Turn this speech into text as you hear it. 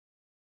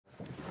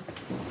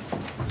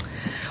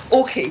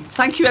Okay,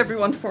 thank you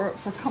everyone for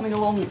coming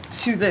along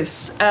to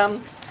this.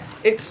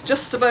 It's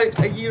just about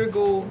a year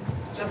ago,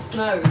 just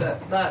now,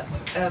 that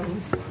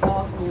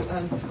Glasgow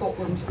and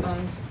Scotland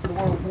and the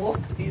world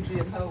lost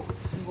Adrian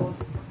Helps, who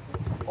was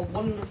a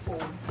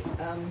wonderful,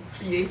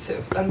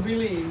 creative and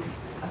really,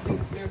 I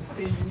think fair to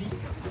say, unique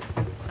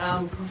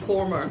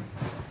performer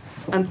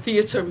and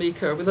theatre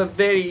maker with a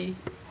very,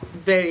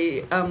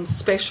 very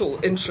special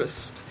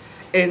interest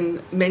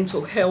in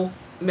mental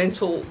health,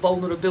 mental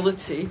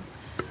vulnerability,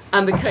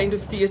 and the kind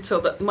of theatre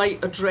that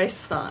might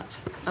address that.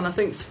 And I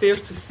think it's fair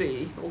to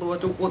say, although I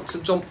don't want to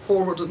jump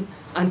forward and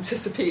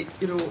anticipate,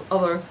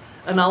 other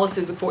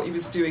analysis of what he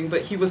was doing,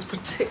 but he was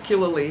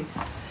particularly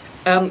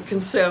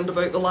concerned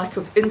about the lack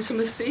of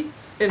intimacy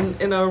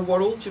in our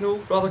world,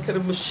 rather kind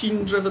of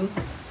machine-driven,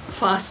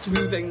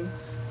 fast-moving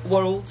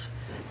world.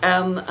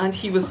 And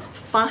he was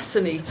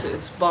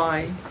fascinated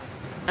by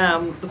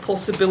the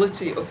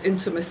possibility of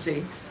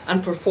intimacy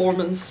and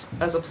performance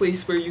as a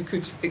place where you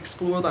could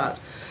explore that.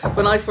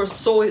 When I first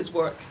saw his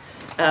work,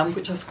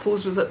 which I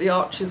suppose was at the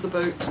Arches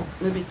about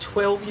maybe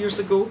 12 years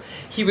ago,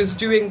 he was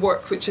doing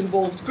work which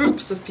involved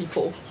groups of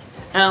people.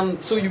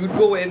 So you would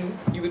go in,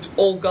 you would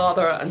all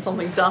gather, and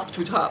something daft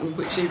would happen,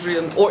 which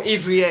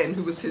Adrienne,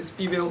 who was his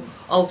female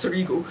alter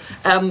ego,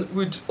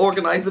 would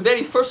organise. The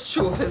very first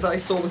show of his I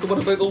saw was the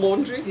one about the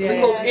laundry. It was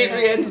called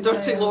Adrienne's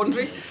Dirty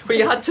Laundry, where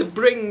you had to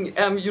bring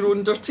your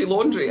own dirty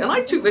laundry. And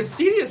I took this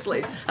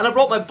seriously, and I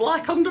brought my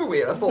black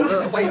underwear. I thought,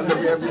 white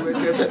underwear would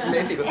be a bit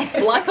messy, but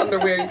black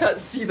underwear, you can't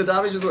see the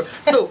damages.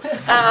 So,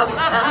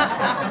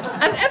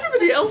 and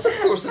everybody else, of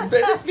course,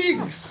 this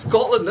being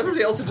Scotland,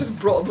 everybody else had just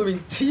brought a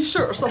blooming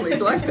T-shirt or something.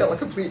 So I felt like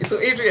so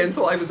Adrienne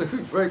thought I was a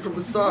hoot right from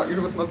the start,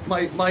 with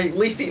my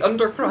lacy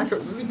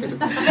undercrackers, as he put it.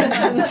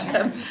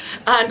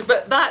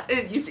 But that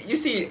you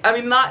see, I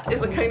mean, that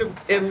is a kind of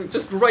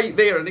just right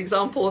there an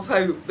example of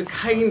how the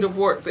kind of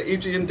work that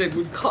Adrienne did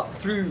would cut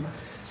through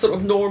sort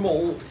of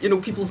normal,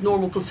 people's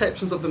normal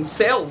perceptions of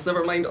themselves,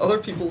 never mind other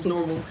people's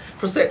normal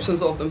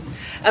perceptions of them.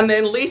 And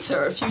then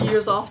later, a few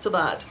years after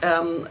that,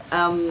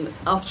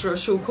 after a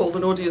show called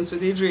An Audience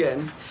with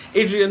Adrienne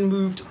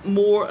moved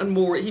more and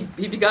more. He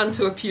began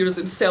to appear as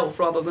himself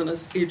rather than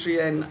as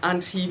Adrienne,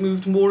 and he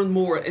moved more and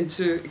more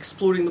into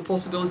exploring the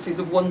possibilities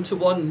of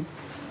one-to-one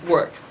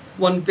work.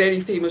 One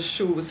very famous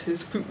show was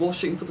his Foot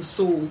Washing for the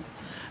Soul,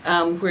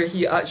 where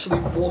he actually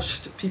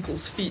washed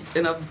people's feet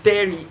in a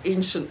very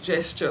ancient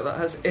gesture that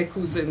has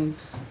echoes in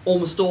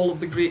almost all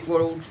of the great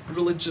world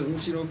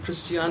religions,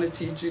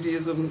 Christianity,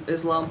 Judaism,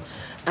 Islam,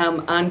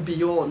 and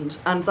beyond.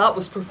 And that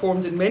was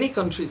performed in many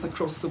countries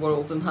across the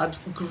world and had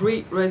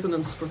great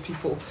resonance for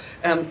people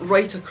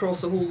right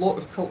across a whole lot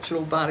of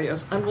cultural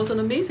barriers, and was an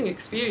amazing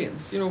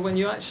experience, when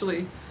you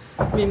actually...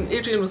 I mean,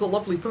 Adrian was a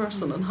lovely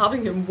person, and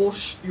having him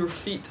wash your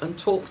feet and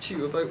talk to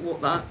you about what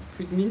that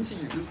could mean to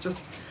you was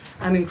just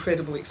an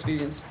incredible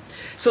experience.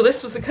 So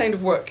this was the kind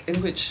of work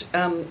in which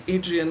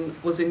Adrian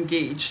was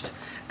engaged,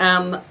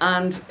 and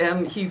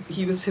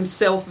he was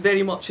himself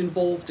very much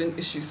involved in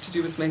issues to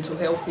do with mental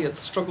health. He had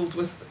struggled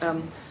with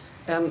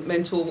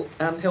mental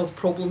health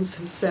problems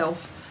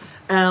himself,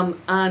 and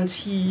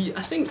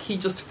I think he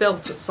just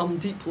felt at some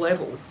deep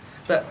level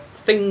that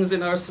things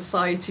in our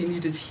society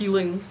needed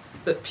healing,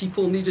 that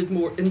people needed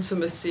more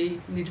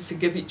intimacy, needed to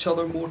give each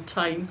other more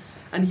time,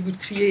 and he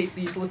would create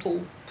these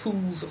little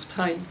pools of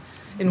time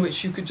in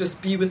which you could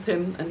just be with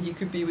him and he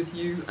could be with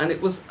you. And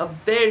it was a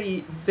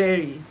very,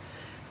 very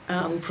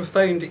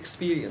profound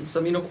experience.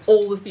 I mean, of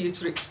all the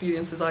theatre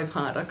experiences I've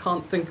had, I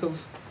can't think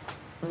of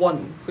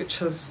one which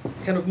has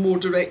kind of more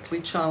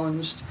directly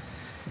challenged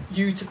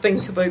you to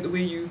think about the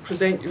way you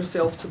present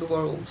yourself to the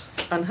world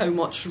and how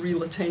much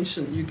real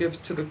attention you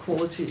give to the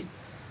quality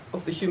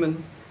of the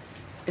human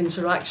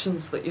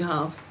interactions that you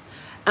have.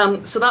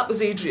 So that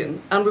was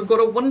Adrian, and we've got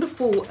a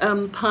wonderful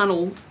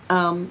panel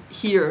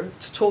here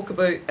to talk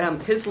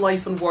about his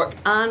life and work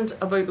and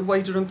about the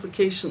wider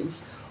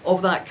implications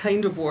of that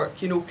kind of work.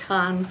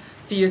 Can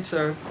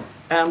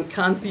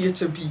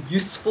theatre be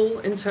useful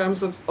in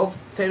terms of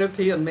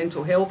therapy and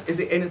mental health? Is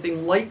it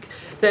anything like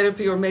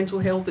therapy or mental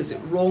health? Is it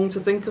wrong to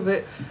think of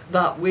it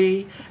that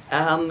way?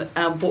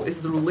 What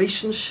is the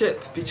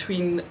relationship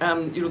between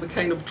the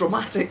kind of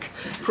dramatic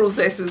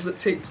processes that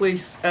take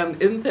place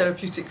in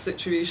therapeutic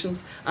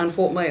situations and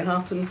what might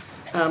happen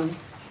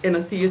in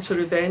a theatre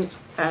event?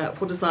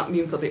 What does that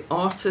mean for the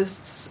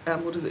artists?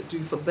 What does it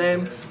do for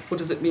them? What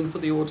does it mean for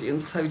the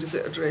audience? How does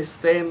it address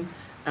them?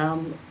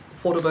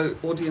 What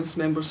about audience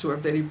members who are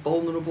very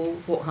vulnerable?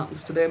 What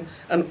happens to them?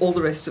 And all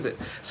the rest of it.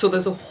 So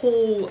there's a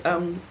whole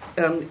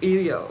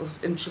area of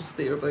interest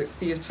there about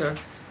theatre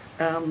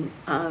and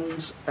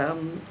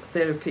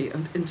therapy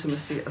and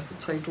intimacy, as the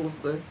title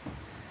of the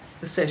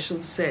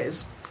session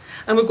says.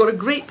 And we've got a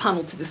great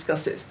panel to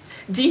discuss it.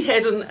 Dee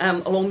Hedden,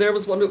 along there,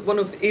 was one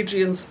of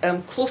Adrian's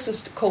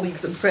closest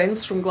colleagues and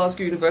friends from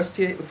Glasgow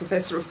University, the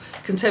Professor of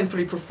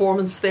Contemporary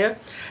Performance there.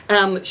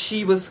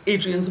 She was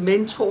Adrian's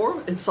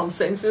mentor in some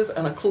senses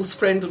and a close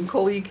friend and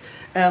colleague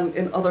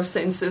in other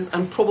senses,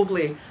 and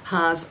probably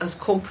has as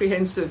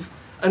comprehensive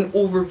an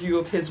overview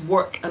of his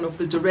work and of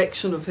the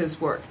direction of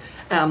his work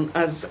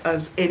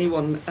as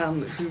anyone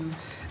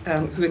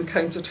who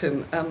encountered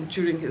him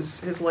during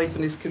his life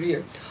and his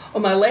career.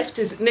 On my left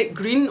is Nick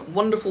Green,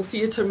 wonderful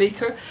theatre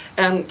maker,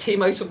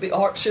 came out of the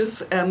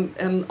arches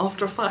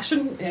after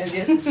fashion,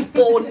 yes,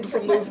 spawned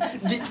from those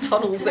deep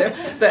tunnels there.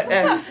 But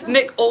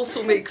Nick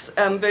also makes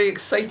very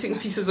exciting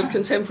pieces of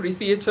contemporary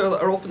theatre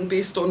that are often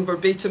based on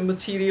verbatim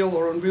material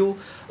or on real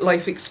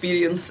life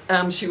experience.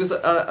 She was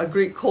a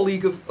great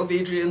colleague of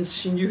Adrian's.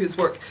 She knew his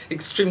work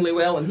extremely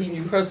well and he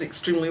knew hers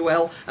extremely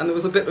well, and there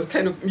was a bit of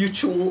kind of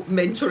mutual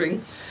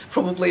mentoring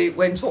probably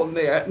went on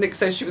there. Nick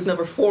says she was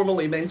never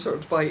formally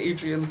mentored by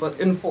Adrian, but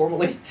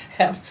informally,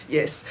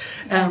 yes.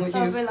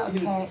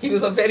 He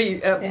was a very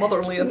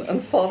motherly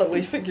and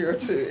fatherly figure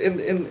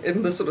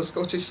in the sort of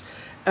Scottish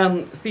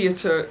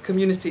theatre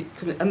community.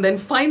 And then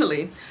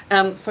finally,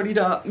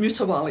 Farida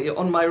Mutawali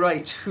on my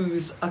right,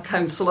 who's a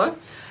counsellor.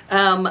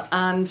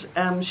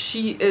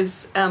 She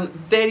is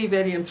very,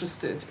 very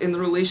interested in the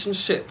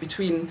relationship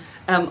between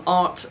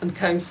art and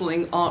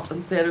counselling, art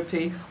and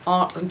therapy,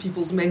 art and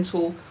people's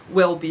mental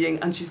well-being,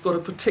 and she's got a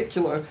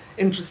particular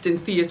interest in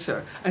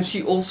theatre, and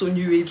she also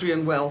knew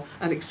Adrian well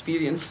and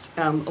experienced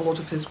a lot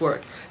of his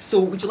work. So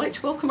would you like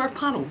to welcome our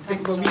panel?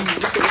 And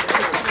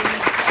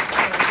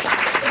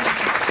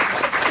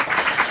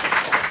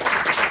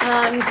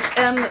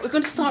we're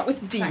going to start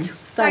with Dee.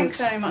 Thanks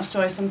very much,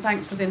 Joyce, and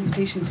thanks for the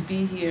invitation to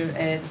be here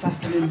this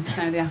afternoon. It's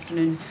now the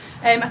afternoon.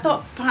 I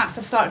thought perhaps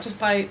I'd start just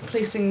by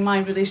placing my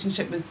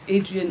relationship with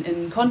Adrian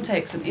in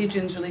context, and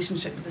Adrian's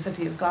relationship with the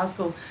city of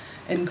Glasgow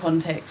in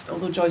context.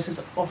 Although Joyce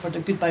has offered a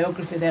good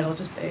biography there, I'll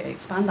just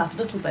expand that a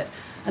little bit.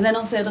 And then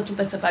I'll say a little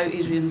bit about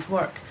Adrian's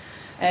work.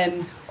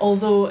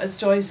 Although, as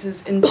Joyce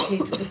has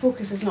indicated, the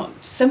focus is not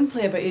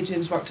simply about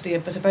Adrian's work today,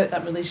 but about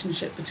that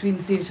relationship between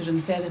theatre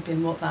and therapy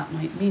and what that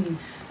might mean.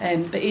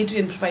 But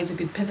Adrian provides a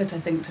good pivot, I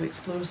think, to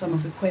explore some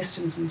of the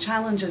questions and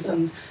challenges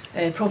and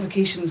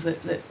provocations that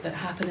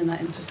happen in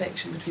that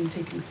intersection between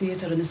taking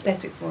theatre in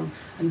aesthetic form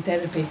and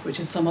therapy, which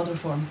is some other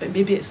form. But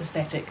maybe it's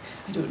aesthetic.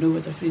 I don't know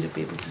whether Frida will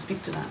be able to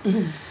speak to that.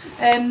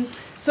 Mm-hmm.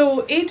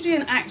 So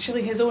Adrian,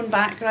 actually, his own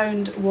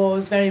background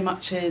was very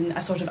much in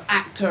a sort of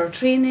actor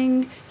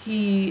training.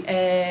 He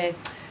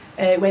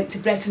went to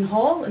Bretton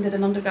Hall and did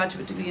an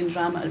undergraduate degree in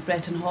drama at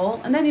Bretton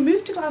Hall, and then he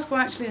moved to Glasgow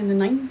actually in the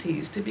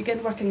 90s to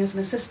begin working as an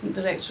assistant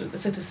director at the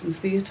Citizens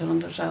Theatre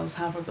under Giles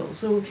Havergal.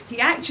 So he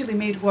actually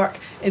made work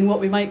in what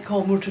we might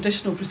call more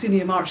traditional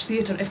proscenium arch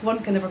theatre, if one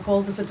can ever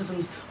call the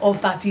citizens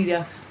of that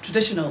era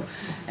traditional.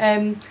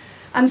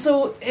 And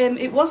so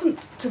it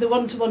wasn't to the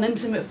one-to-one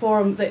intimate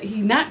form that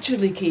he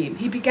naturally came.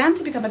 He began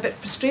to become a bit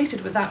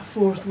frustrated with that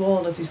fourth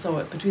wall, as he saw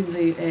it, between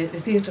the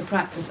theatre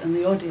practice and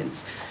the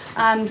audience.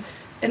 And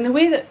in the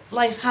way that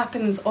life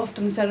happens,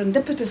 often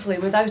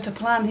serendipitously, without a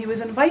plan, he was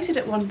invited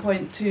at one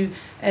point to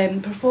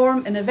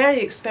perform in a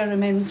very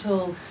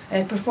experimental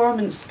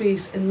performance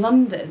space in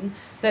London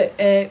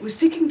that was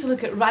seeking to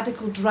look at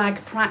radical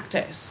drag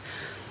practice.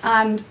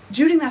 And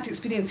during that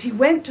experience, he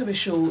went to a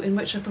show in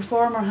which a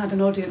performer had an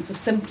audience of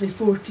simply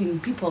 14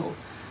 people,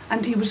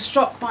 and he was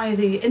struck by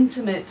the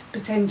intimate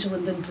potential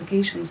and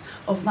implications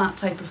of that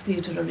type of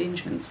theatre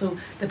arrangement. So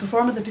the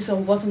performer that he saw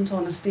wasn't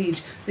on a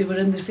stage, they were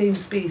in the same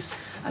space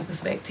as the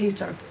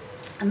spectator.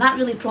 And that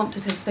really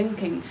prompted his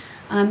thinking.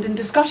 And in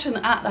discussion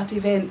at that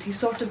event, he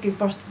sort of gave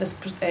birth to this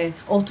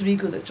alter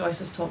ego that Joyce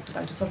has talked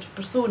about, a sort of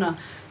persona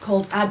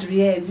called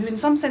Adrienne, who in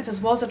some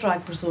senses was a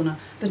drag persona,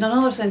 but in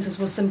other senses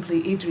was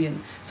simply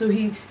Adrian. So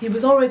he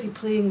was already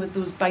playing with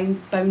those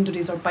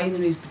boundaries or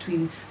binaries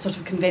between sort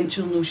of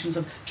conventional notions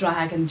of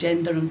drag and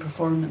gender and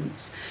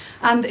performance.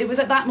 And it was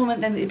at that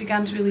moment then that he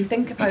began to really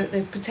think about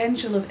the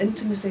potential of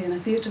intimacy in a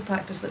theatre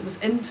practice that was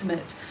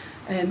intimate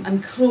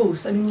and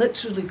close, I mean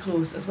literally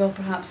close, as well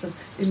perhaps as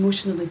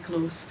emotionally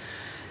close.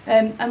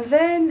 And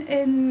then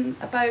in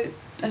about,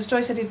 as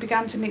Joyce said, he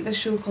began to make this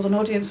show called An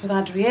Audience with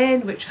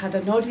Adrienne, which had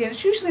an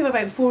audience usually of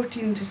about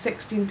 14 to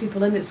 16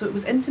 people in it, so it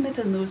was intimate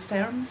in those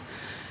terms.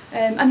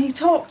 And he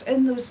talked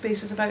in those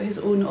spaces about his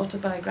own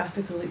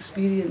autobiographical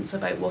experience,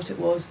 about what it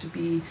was to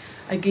be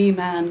a gay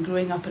man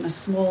growing up in a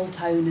small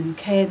town in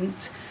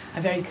Kent,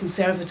 a very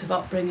conservative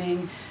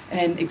upbringing,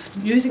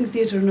 using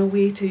theatre in a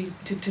way to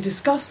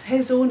discuss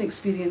his own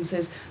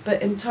experiences,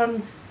 but in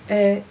turn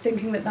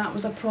thinking that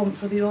was a prompt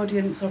for the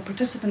audience or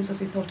participants,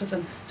 as he thought of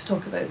them, to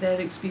talk about their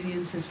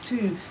experiences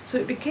too. So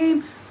it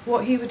became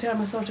what he would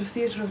term a sort of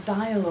theatre of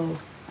dialogue,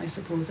 I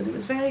suppose, and it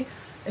was very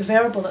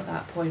verbal at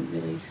that point,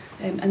 really,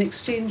 an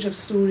exchange of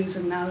stories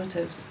and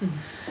narratives. Mm-hmm.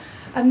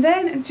 And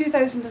then in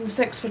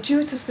 2006,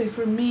 fortuitously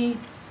for me,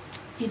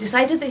 he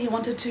decided that he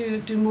wanted to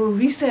do more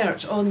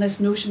research on this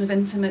notion of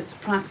intimate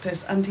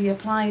practice, and he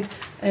applied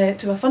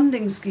to a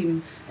funding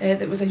scheme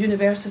that was a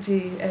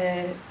university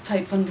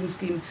type funding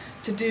scheme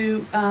to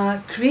do a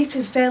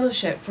creative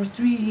fellowship for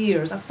 3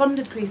 years, a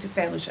funded creative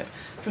fellowship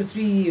for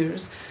 3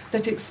 years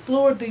that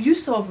explored the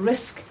use of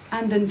risk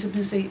and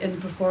intimacy in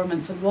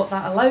performance, and what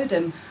that allowed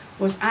him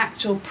was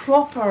actual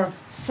proper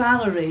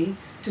salary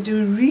to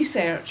do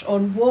research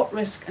on what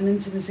risk and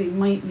intimacy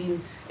might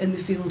mean in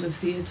the field of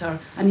theatre.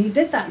 And he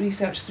did that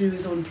research through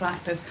his own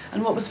practice.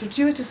 And what was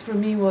fortuitous for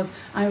me was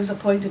I was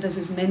appointed as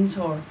his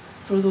mentor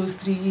for those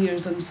 3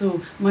 years. And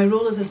so my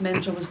role as his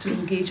mentor was to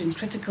engage in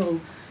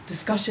critical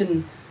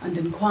discussion and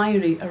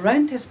inquiry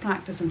around his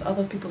practice and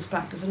other people's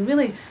practice, and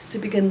really to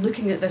begin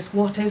looking at this: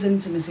 what is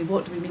intimacy?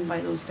 What do we mean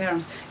by those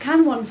terms?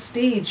 Can one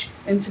stage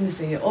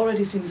intimacy? It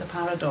already seems a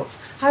paradox.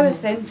 How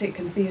authentic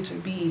can theatre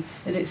be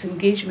in its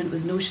engagement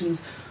with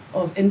notions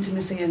of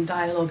intimacy and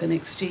dialogue and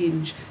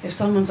exchange if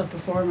someone's a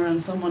performer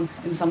and someone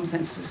in some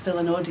sense is still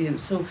an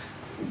audience? So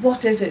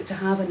what is it to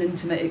have an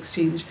intimate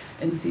exchange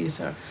in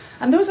theatre?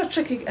 And those are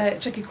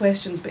tricky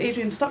questions, but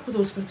Adrian stuck with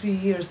those for 3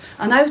 years,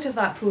 and out of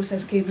that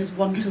process came his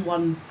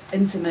one-to-one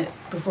intimate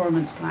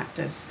performance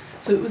practice.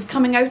 So it was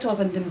coming out of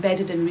and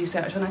embedded in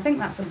research, and I think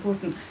that's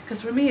important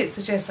because for me it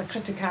suggests a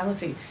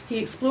criticality. He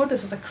explored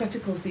this as a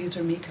critical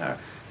theatre maker,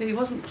 that he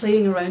wasn't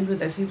playing around with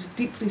this, he was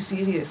deeply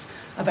serious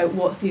about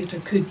what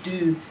theatre could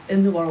do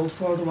in the world,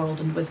 for the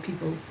world and with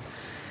people.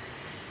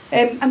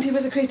 And he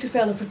was a Creative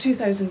Fellow for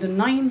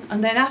 2009,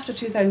 and then after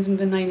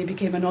 2009 he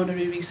became an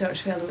Honorary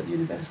Research Fellow at the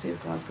University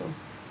of Glasgow.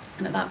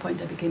 And at that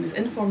point I became his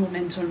informal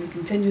mentor, and we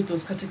continued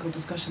those critical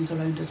discussions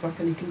around his work,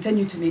 and he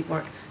continued to make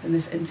work in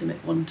this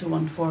intimate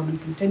one-to-one form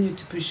and continued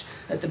to push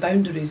at the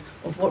boundaries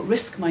of what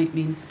risk might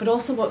mean, but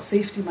also what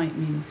safety might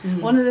mean.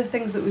 One of the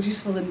things that was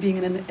useful in being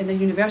in a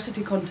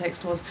university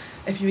context was,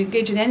 if you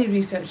engage in any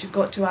research, you've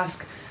got to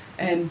ask,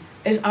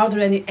 are there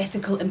any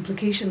ethical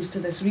implications to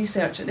this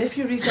research? And if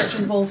your research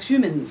involves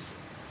humans,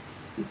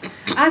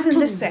 as in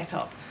this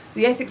setup,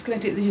 the ethics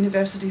committee at the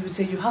university would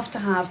say you have to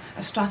have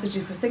a strategy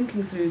for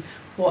thinking through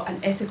what an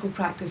ethical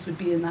practice would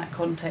be in that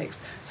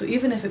context. So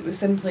even if it was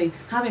simply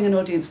having an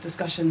audience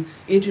discussion,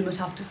 Adrian would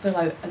have to fill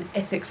out an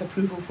ethics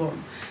approval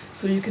form.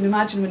 So you can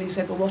imagine when he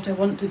said, well, what I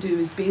want to do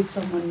is bathe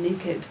someone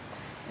naked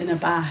in a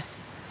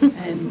bath.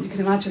 And you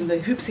can imagine the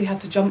hoops he had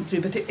to jump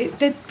through, but it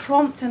did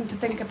prompt him to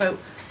think about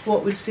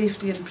what would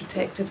safety and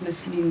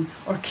protectiveness mean,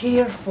 or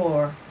care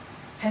for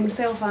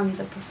himself and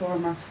the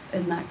performer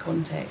in that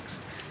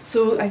context.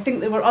 So I think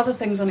there were other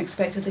things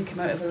unexpectedly came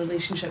out of a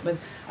relationship with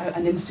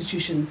an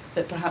institution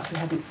that perhaps we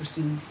hadn't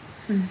foreseen.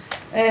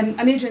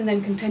 And Adrian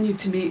then continued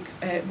to make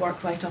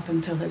work right up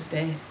until his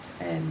death,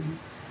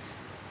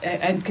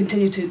 and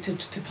continued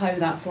to plough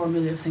that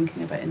formula of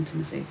thinking about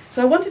intimacy.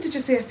 So I wanted to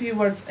just say a few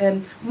words.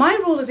 My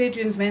role as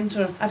Adrian's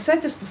mentor, I've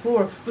said this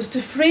before, was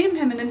to frame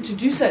him and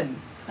introduce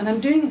him. And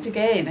I'm doing it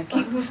again.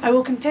 I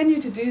will continue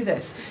to do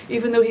this,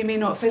 even though he may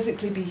not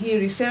physically be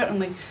here. He's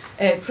certainly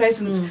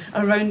present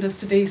around us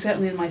today,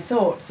 certainly in my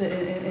thoughts,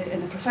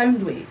 in a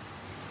profound way.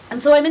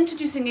 And so I'm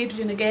introducing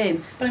Adrian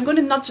again, but I'm going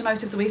to nudge him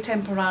out of the way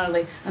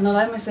temporarily and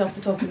allow myself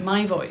to talk in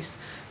my voice.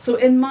 So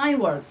in my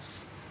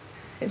words,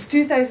 it's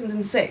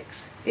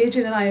 2006.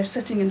 Adrian and I are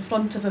sitting in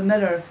front of a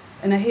mirror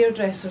in a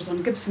hairdresser's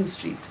on Gibson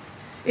Street.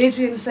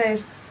 Adrian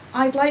says,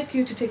 "I'd like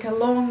you to take a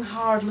long,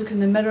 hard look in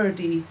the mirror,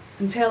 Dee,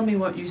 and tell me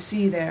what you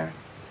see there."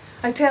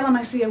 I tell him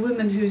I see a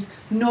woman who's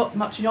not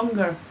much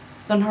younger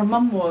than her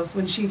mum was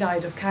when she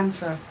died of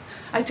cancer.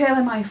 I tell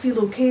him I feel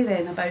okay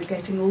then about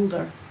getting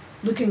older,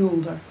 looking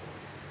older.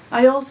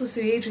 I also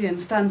see Adrian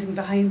standing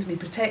behind me,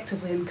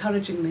 protectively,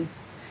 encouragingly.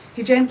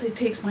 He gently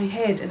takes my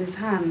head in his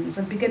hands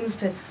and begins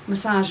to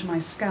massage my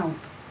scalp.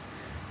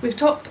 We've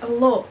talked a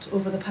lot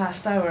over the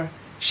past hour,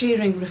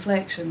 sharing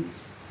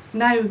reflections.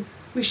 Now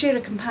we share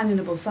a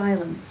companionable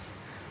silence.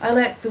 I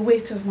let the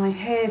weight of my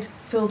head,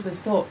 filled with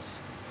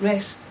thoughts,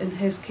 rest in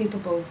his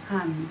capable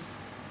hands.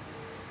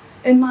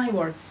 In my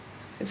words,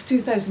 it's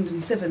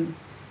 2007.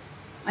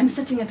 I'm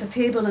sitting at a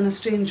table in a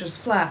stranger's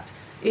flat.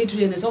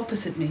 Adrian is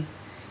opposite me.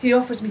 He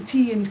offers me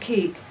tea and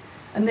cake,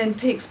 and then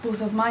takes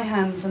both of my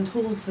hands and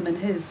holds them in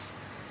his.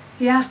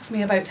 He asks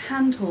me about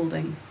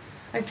hand-holding.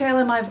 I tell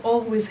him I've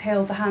always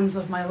held the hands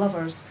of my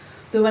lovers,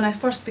 though when I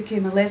first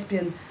became a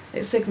lesbian,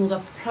 it signalled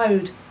a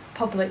proud,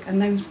 public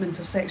announcement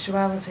of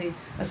sexuality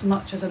as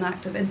much as an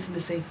act of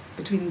intimacy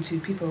between two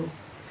people.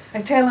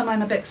 I tell him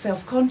I'm a bit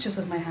self-conscious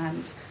of my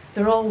hands.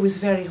 They're always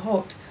very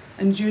hot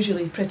and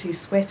usually pretty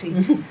sweaty.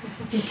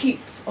 He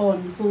keeps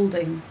on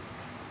holding.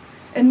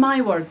 In my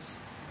words,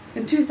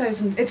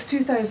 it's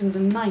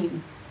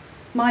 2009.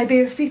 My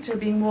bare feet are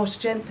being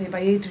washed gently by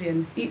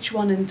Adrian, each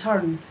one in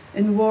turn,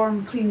 in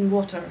warm, clean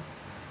water.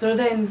 They're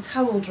then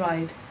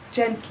towel-dried,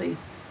 gently,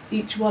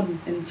 each one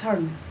in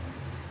turn.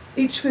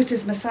 Each foot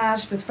is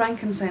massaged with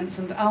frankincense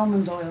and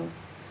almond oil.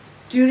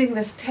 During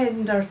this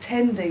tender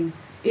tending,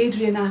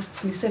 Adrian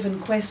asks me 7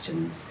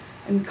 questions,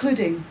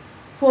 including,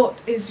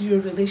 what is your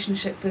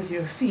relationship with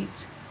your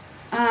feet?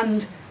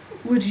 And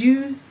would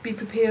you be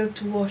prepared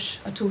to wash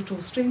a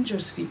total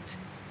stranger's feet?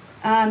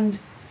 And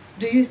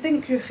do you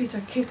think your feet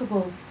are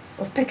capable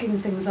of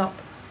picking things up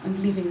and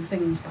leaving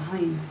things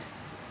behind?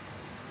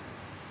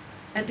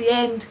 At the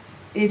end,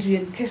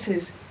 Adrian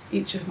kisses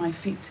each of my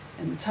feet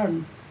in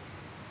turn.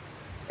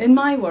 In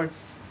my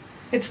words,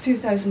 it's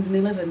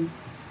 2011.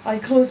 I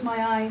close my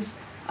eyes.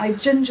 I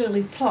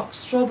gingerly pluck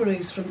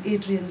strawberries from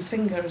Adrian's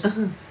fingers.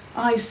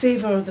 I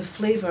savour the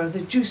flavour, the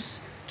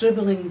juice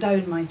dribbling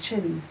down my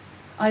chin.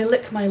 I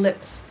lick my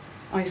lips,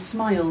 I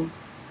smile.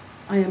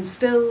 I am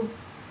still,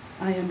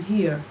 I am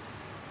here.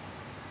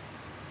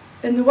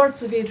 In the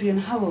words of Adrian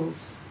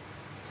Howells,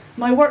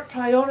 my work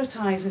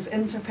prioritises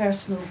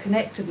interpersonal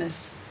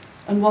connectedness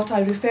and what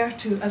I refer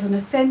to as an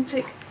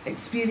authentic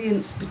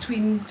experience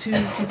between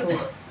two people.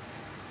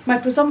 My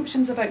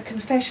presumptions about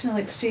confessional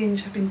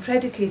exchange have been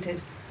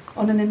predicated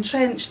on an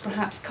entrenched,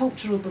 perhaps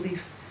cultural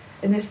belief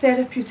in the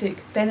therapeutic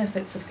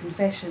benefits of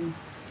confession,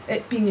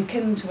 it being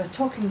akin to a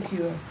talking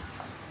cure.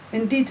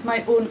 Indeed,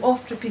 my own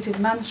oft-repeated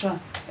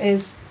mantra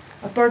is,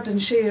 a burden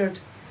shared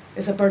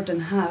is a burden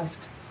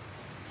halved.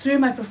 Through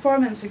my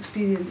performance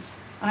experience,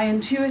 I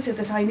intuited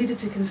that I needed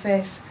to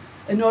confess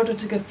in order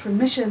to give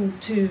permission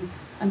to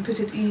and put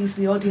at ease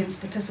the audience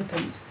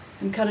participant,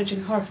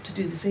 encouraging her to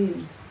do the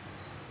same.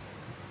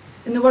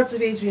 In the words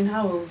of Adrian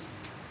Howells,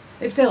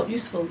 it felt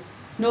useful,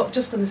 not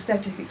just an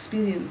aesthetic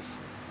experience,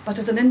 but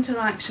as an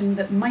interaction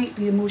that might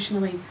be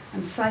emotionally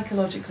and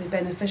psychologically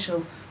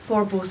beneficial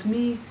for both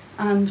me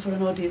and for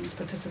an audience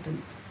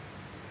participant.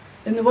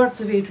 In the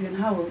words of Adrian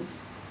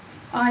Howells,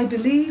 I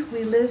believe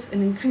we live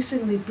in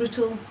increasingly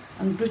brutal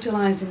and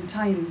brutalising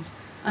times,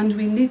 and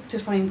we need to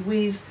find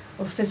ways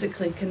of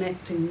physically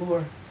connecting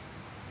more.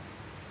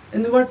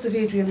 In the words of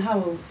Adrian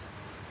Howells,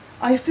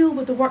 I feel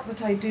with the work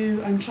that I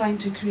do, I'm trying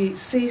to create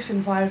safe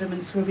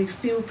environments where we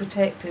feel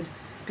protected,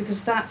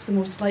 because that's the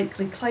most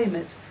likely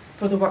climate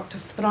for the work to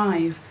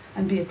thrive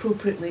and be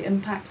appropriately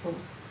impactful.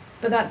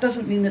 But that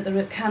doesn't mean that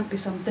there can't be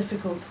some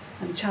difficult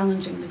and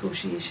challenging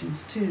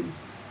negotiations too.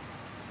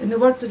 In the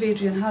words of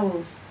Adrian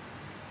Howells,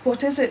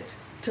 what is it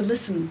to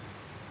listen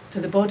to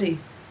the body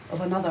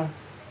of another?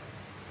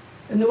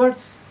 In the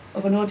words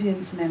of an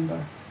audience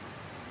member,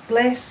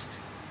 blessed,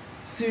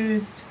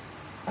 soothed,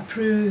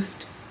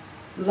 approved,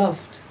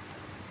 loved,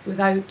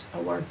 without a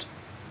word.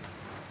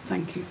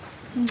 Thank you.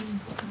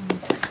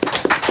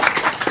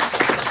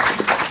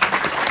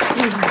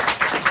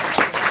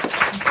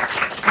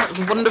 That was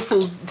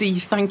wonderful, Dee,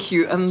 thank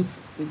you, and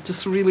it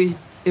just really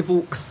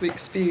evokes the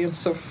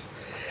experience of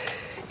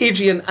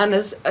Adrian. And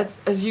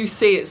as you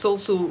say, it's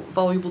also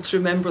valuable to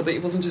remember that he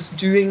wasn't just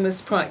doing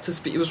this practice,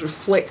 but he was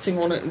reflecting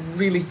on it and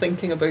really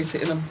thinking about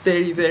it in a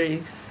very,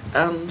 very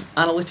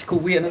analytical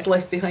way, and has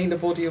left behind a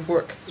body of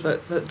work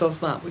that does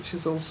that, which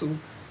is also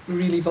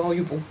really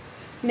valuable.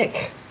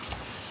 Nick,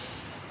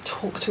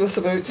 talk to us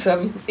about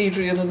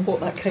Adrian and what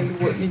that kind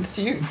of work means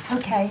to you.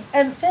 Okay,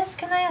 first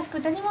can I ask,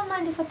 would anyone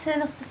mind if I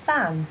turn off the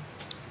fan?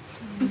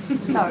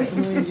 Sorry.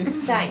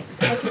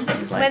 Thanks. I can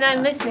just, when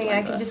I'm listening,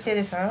 I can just do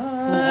this.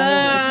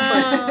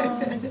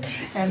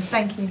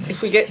 Thank you.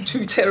 If we get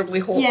too terribly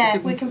hot, yeah,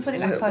 we can put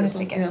it back on if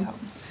it gets hot.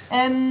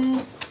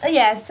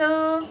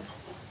 So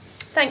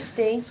thanks,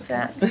 Dee, for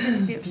that. It's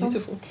really beautiful.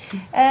 Beautiful.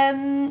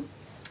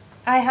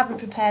 I haven't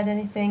prepared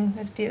anything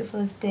as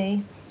beautiful as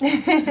Dee.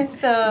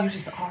 So You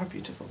just are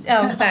beautiful.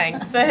 Oh,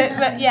 thanks.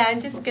 But yeah, I'm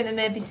just going to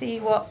maybe see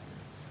what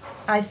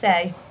I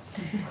say.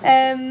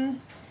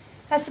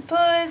 I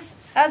suppose,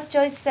 as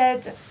Joyce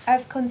said,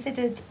 I've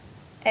considered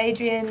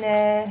Adrian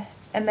a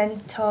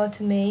mentor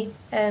to me,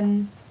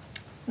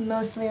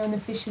 mostly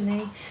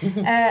unofficially,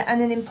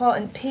 and an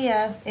important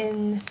peer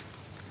in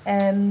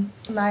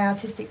my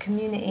artistic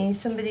community,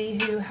 somebody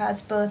who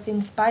has both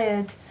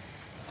inspired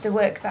the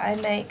work that I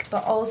make,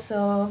 but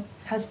also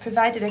has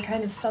provided a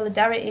kind of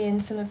solidarity in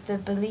some of the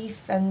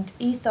belief and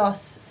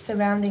ethos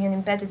surrounding and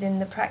embedded in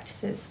the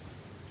practices.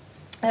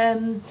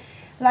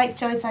 Like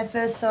Joyce, I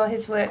first saw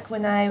his work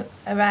when I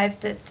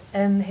arrived at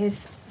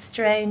his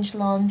strange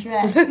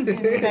laundrette in the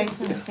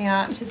basement of the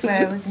Arches,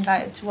 where I was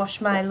invited to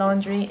wash my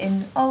laundry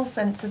in all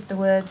sense of the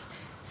words,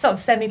 sort of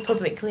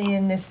semi-publicly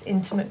in this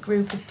intimate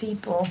group of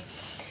people.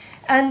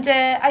 And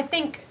I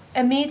think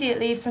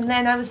immediately from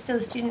then, I was still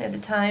a student at the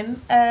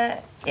time,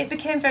 it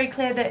became very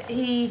clear that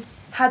he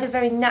had a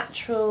very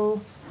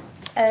natural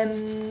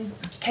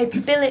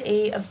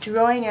capability of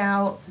drawing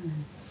out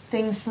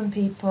things from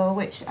people,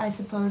 which I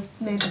suppose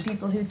maybe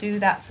people who do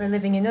that for a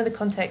living in other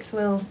contexts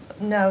will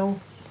know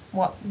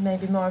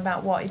maybe more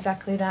about what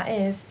exactly that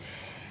is.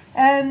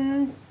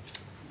 I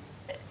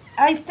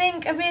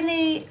think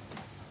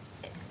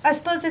I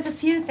suppose there's a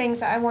few things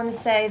that I want to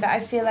say that I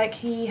feel like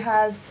he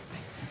has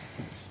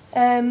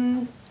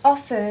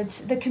offered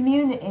the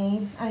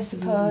community, I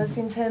suppose,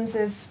 in terms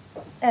of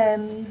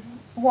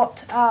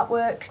what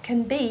artwork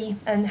can be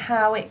and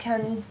how it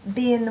can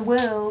be in the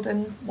world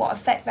and what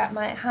effect that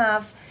might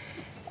have.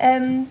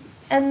 And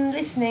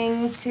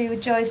listening to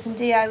Joyce and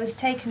Dee, I was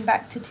taken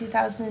back to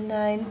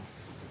 2009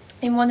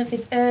 in one of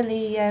his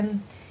early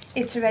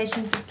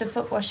iterations of the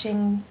foot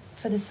washing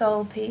for the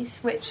soul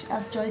piece, which,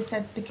 as Joyce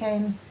said,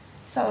 became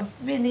sort of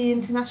really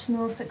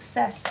international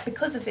success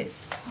because of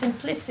its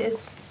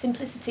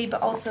simplicity,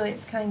 but also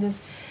its kind of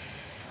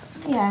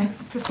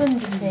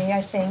profundity,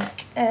 I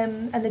think,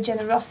 and the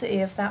generosity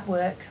of that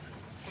work.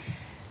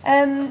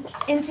 In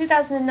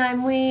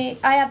 2009,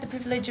 I had the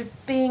privilege of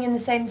being in the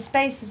same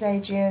space as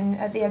Adrian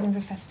at the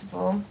Edinburgh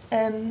Festival.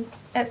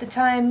 At the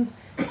time,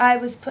 I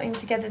was putting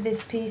together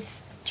this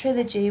piece,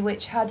 Trilogy,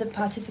 which had a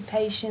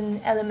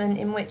participation element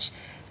in which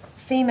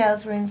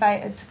females were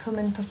invited to come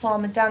and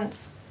perform a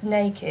dance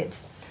naked,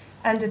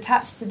 and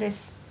attached to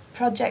this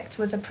project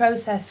was a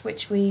process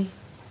which we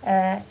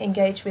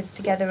engaged with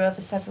together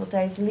over several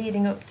days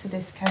leading up to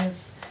this kind of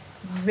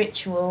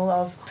ritual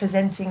of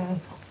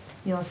presenting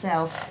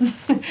yourself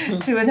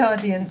to an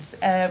audience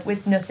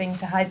with nothing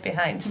to hide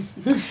behind.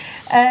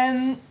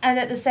 And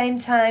at the same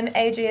time,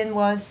 Adrian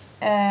was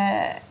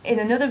in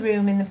another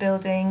room in the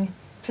building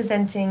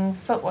presenting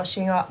foot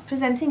washing, or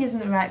presenting isn't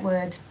the right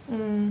word.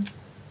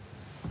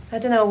 I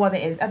don't know what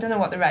it is. I don't know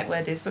what the right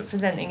word is, but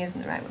presenting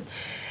isn't the right word.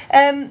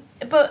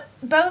 But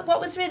what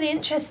was really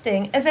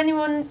interesting, has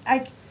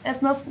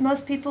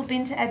most people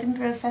been to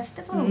Edinburgh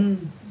Festival?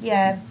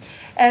 Yeah.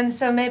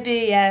 So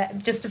maybe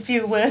just a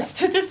few words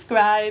to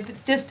describe.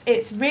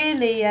 It's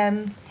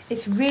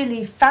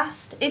really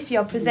fast. If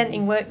you're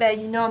presenting work there,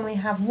 you normally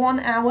have 1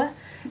 hour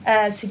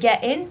to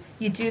get in.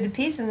 You do the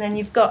piece, and then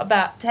you've got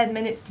about 10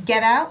 minutes to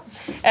get out.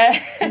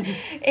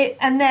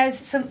 And there's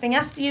something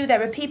after you.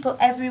 There are people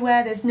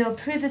everywhere. There's no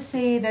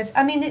privacy.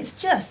 It's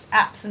just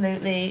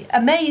absolutely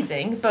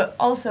amazing, but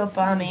also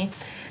balmy.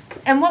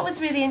 And what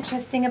was really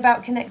interesting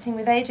about connecting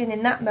with Adrian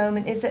in that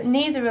moment is that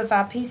neither of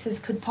our pieces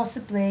could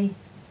possibly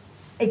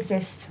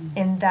exist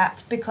in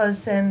that,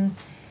 because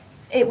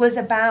it was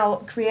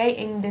about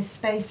creating this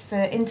space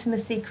for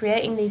intimacy,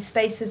 creating these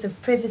spaces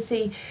of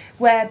privacy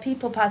where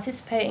people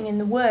participating in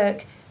the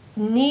work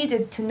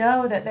needed to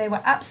know that they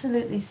were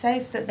absolutely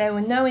safe, that there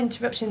were no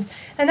interruptions,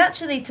 and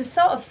actually to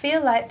sort of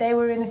feel like they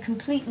were in a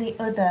completely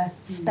other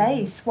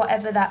space,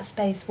 whatever that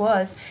space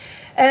was.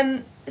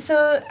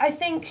 So I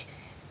think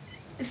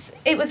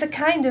it was a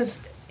kind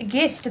of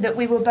gift that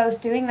we were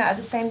both doing that at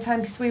the same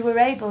time, because we were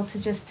able to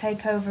just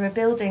take over a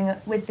building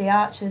with the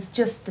Archers,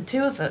 just the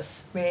two of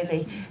us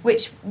really,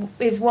 which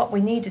is what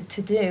we needed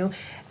to do.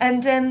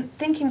 And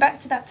thinking back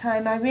to that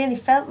time, I really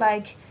felt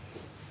like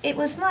it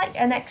was like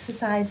an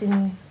exercise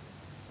in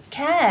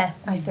care,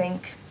 I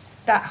think,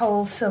 that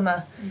whole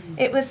summer.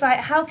 It was like,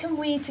 how can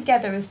we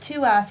together as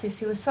two artists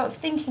who were sort of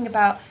thinking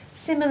about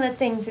similar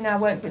things in our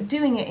work but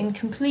doing it in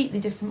completely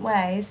different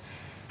ways,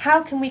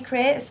 how can we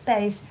create a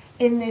space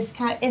in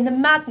the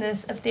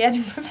madness of the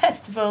Edinburgh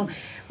Festival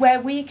where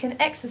we can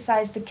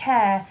exercise the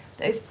care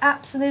that is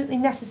absolutely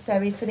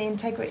necessary for the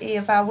integrity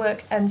of our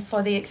work and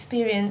for the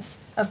experience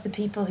of the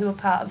people who are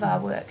part of our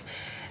work.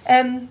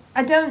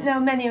 I don't know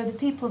many other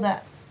people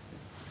that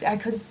I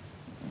could have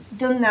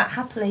done that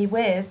happily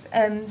with,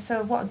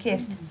 so what a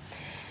gift.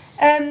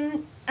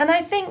 And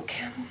I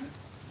think,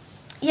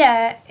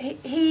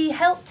 he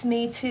helped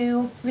me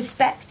to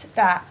respect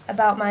that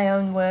about my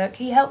own work.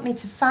 He helped me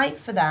to fight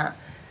for that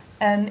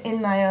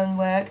in my own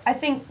work. I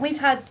think we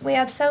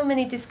had so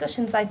many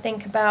discussions, I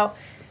think, about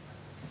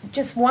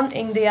just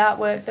wanting the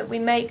artwork that we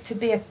make to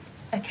be a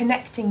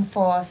connecting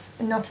force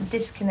and not a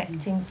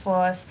disconnecting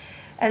force.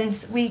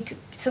 And we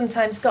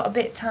sometimes got a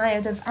bit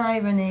tired of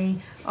irony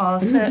or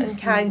certain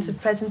kinds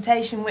of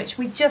presentation, which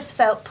we just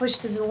felt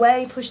pushed us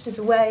away.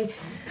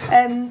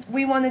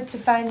 We wanted to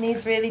find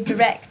these really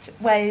direct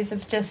ways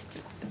of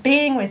just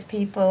being with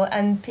people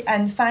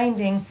and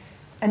finding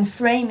and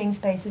framing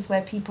spaces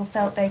where people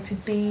felt they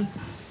could be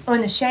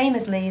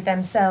unashamedly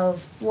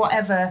themselves,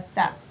 whatever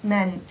that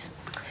meant.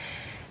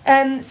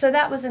 So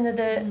that was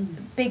another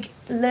big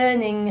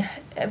learning,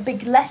 a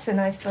big lesson,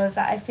 I suppose,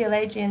 that I feel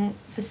Adrian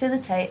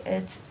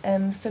facilitated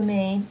for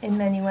me in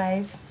many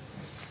ways.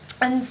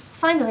 And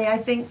finally, I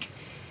think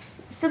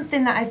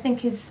something that I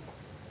think is,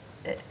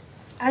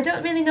 I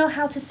don't really know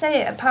how to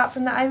say it apart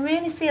from that I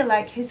really feel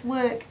like his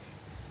work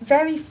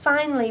very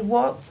finely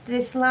walked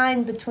this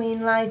line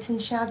between light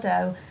and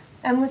shadow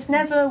and was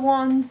never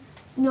one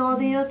nor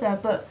the other,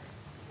 but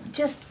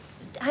just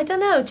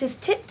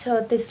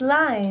tiptoed this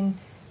line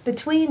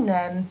between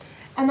them.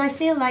 And I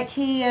feel like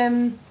he,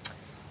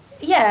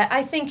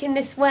 I think in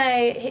this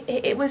way,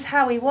 it was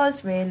how he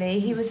was really.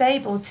 He was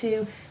able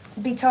to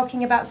be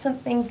talking about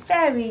something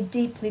very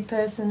deeply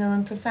personal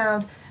and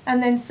profound,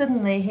 and then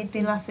suddenly he'd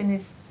be laughing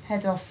his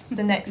head off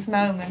the next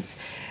moment.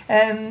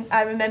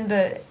 I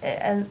remember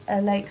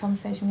a late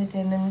conversation with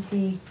him, and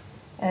he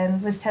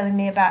was telling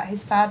me about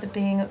his father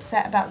being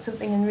upset about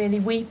something and really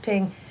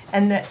weeping,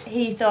 and that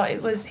he thought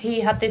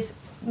he had this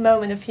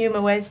moment of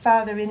humour where his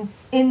father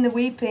in the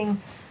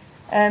weeping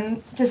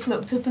just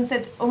looked up and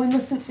said, "Oh, we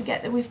mustn't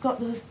forget that we've got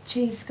those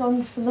cheese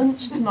scones for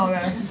lunch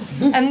tomorrow."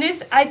 And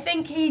I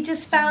think he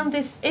just found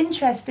this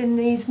interest in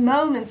these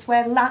moments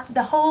where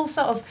the whole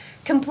sort of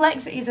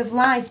complexities of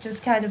life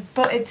just kind of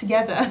butted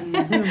together.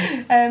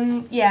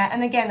 And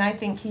again, I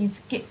think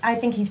he's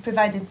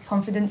provided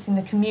confidence in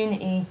the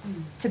community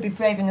to be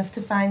brave enough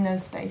to find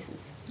those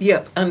spaces.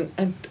 Yep,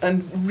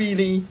 and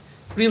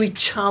really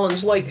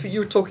challenge, like you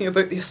were talking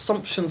about the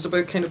assumptions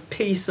about kind of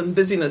pace and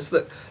busyness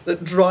that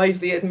drive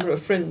the Edinburgh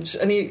Fringe,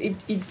 and he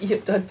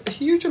had a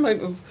huge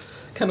amount of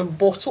kind of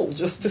bottle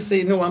just to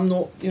say, no, I'm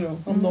not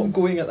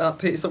going at that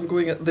pace, I'm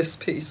going at this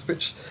pace,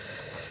 which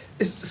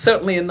is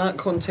certainly in that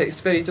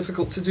context very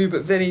difficult to do,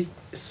 but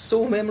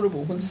so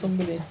memorable when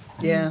somebody,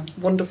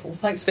 wonderful.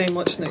 Thanks very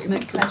much, Nick.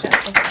 It's my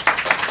pleasure.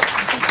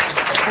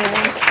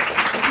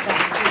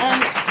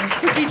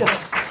 Rita,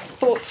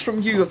 thoughts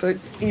from you about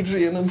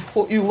Adrian and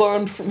what you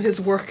learned from his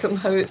work and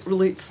how it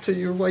relates to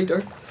your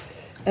wider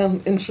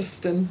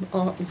interest in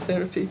art and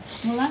therapy?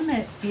 Well, I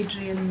met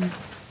Adrian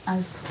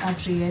as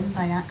Adrienne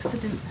by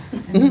accident,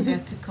 in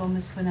inverted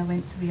commas, when I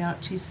went to the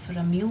Arches for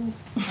a meal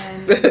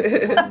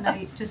one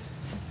night, just,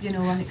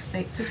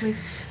 unexpectedly.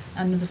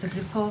 And there was a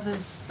group of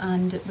us,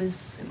 and it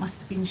must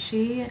have been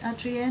Chez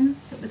Adrienne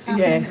that was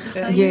happening at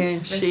the time.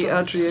 Yeah, Chez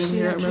Adrienne,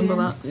 Chez I remember Adrienne.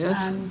 that,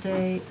 yes. And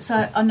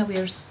so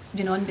unawares,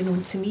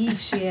 unbeknown to me,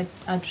 Chez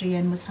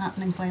Adrienne was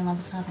happening while I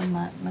was having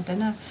my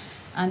dinner.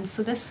 And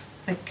so this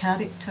big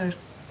character,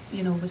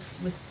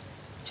 was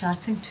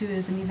chatting to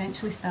us, and he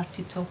eventually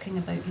started talking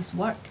about his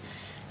work.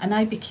 And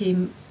I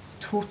became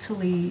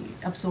totally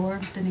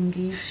absorbed and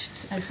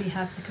engaged, as he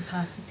had the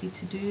capacity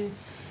to do.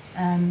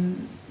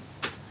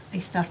 He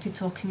started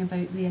talking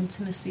about the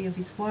intimacy of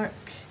his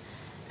work,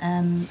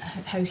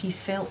 how he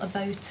felt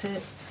about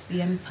it, the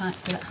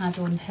impact that it had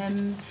on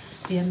him,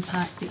 the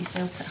impact that he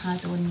felt it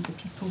had on the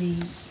people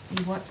he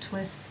worked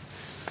with.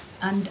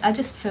 And I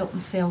just felt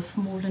myself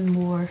more and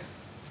more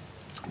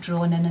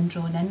drawn in.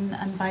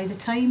 And by the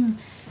time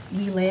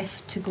we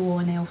left to go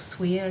on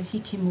elsewhere, he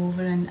came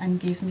over and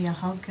gave me a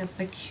hug, a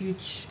big,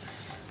 huge,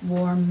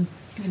 warm,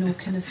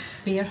 kind of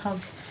bear hug.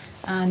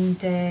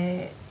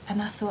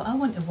 And I thought, I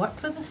want to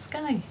work with this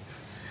guy.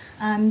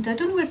 And I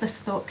don't know where this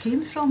thought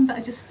came from, but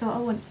I just thought, I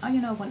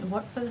want to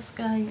work with this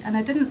guy. And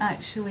I didn't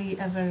actually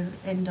ever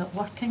end up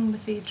working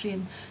with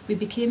Adrian. We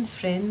became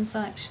friends,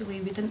 actually.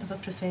 We didn't have a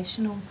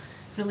professional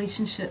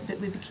relationship, but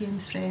we became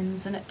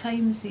friends. And at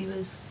times he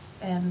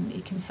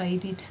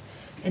confided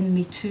in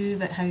me too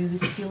about how he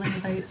was feeling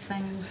about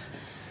things.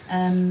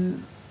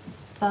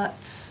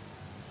 But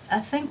I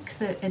think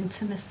that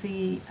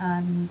intimacy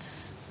and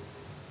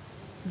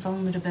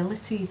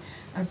vulnerability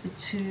are the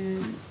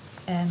two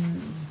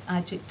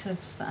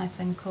adjectives that I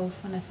think of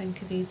when I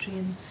think of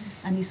Adrian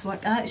and his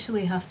work. I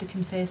actually have to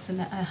confess,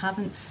 and I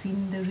haven't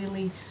seen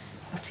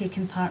or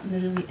taken part in the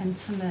really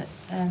intimate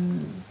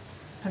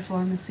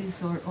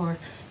performances or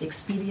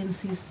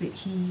experiences that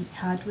he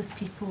had with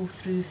people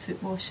through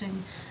foot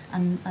washing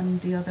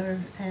and the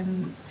other, I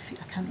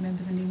can't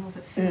remember the name of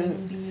it,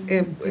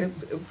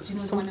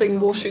 something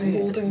washing,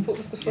 molding, what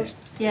was the first?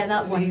 Yeah,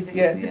 that one,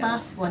 the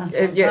bath one.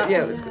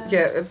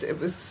 It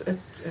was, I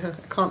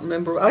can't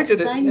remember, I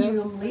did it. I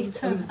knew him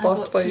later, I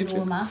got to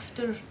know him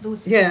after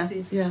those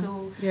pieces,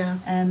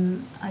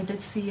 I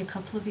did see a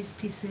couple of his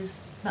pieces,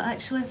 but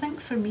actually I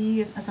think for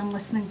me, as I'm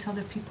listening to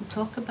other people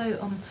talk about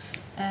him,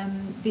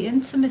 the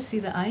intimacy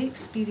that I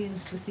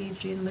experienced with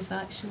Adrian was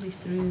actually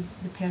through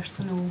the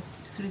personal,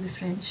 through the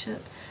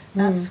friendship.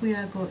 That's where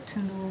I got to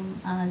know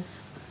him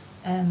as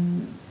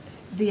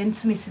the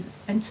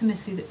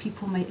intimacy that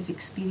people might have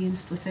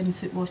experienced within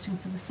Foot Washing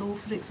for the Soul,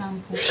 for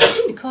example.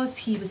 Because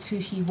he was who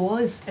he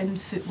was in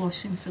Foot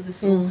Washing for the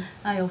Soul,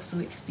 I also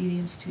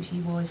experienced who he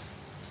was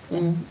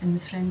in the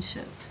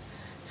friendship.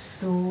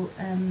 So,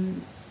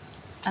 and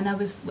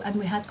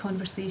we had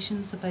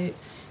conversations about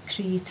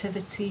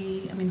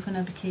creativity. I mean, when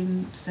I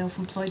became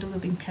self-employed, although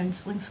I've been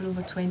counselling for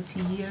over 20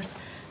 years,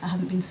 I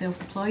haven't been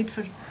self-employed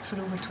for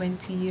over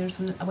 20 years,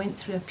 and I went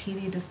through a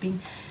period of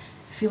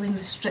feeling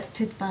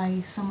restricted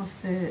by some of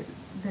the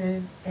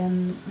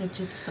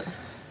rigid sort of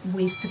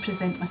ways to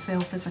present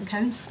myself as a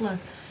counsellor,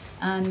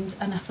 and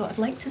I thought I'd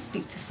like to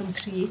speak to some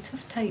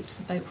creative types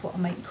about what I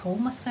might call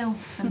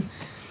myself, and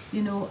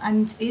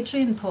and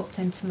Adrian popped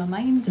into my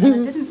mind, and I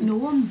didn't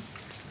know him.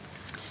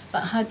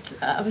 But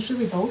I was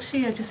really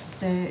bolshy. I just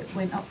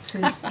went up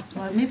to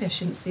well, maybe I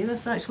shouldn't say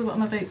this actually, what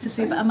I'm about to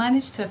say, but I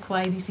managed to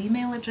acquire his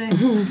email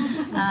address,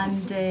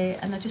 and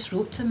I just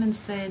wrote to him and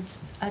said,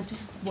 I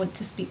just want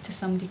to speak to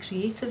somebody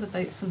creative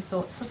about some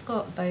thoughts I've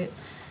got about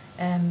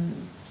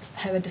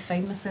how I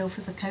define myself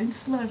as a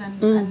counsellor,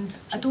 and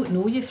I don't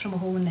know you from a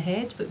hole in the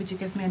head, but would you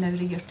give me an hour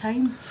of your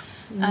time?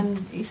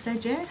 And he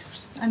said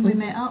yes, and we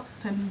met up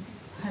and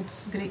had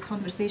a great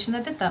conversation.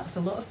 I did that with a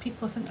lot of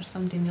people. I think there's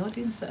somebody in the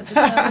audience that I did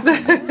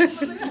that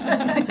with.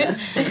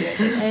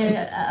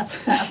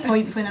 At a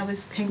point when I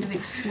was kind of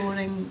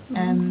exploring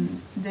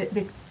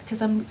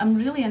because I'm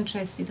really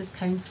interested as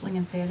counselling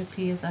and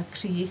therapy as a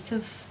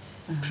creative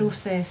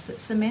process.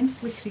 It's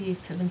immensely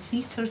creative, and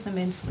theatre's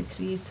immensely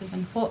creative,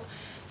 and what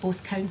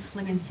both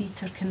counselling and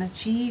theatre can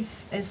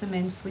achieve is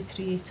immensely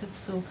creative.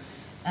 So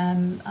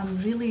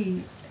I'm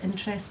really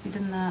interested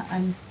in that,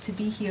 and to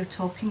be here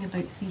talking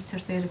about theatre,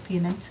 therapy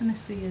and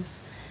intimacy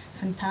is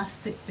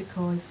fantastic,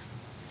 because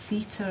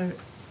theatre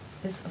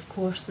is, of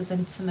course, is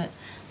intimate.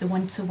 The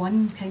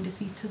one-to-one kind of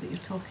theatre that you're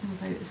talking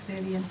about is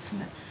very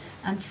intimate,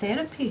 and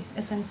therapy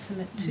is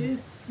intimate too,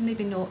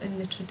 maybe not in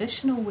the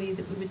traditional way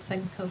that we would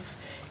think of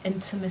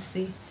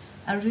intimacy.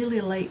 I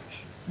really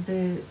like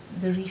the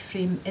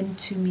reframe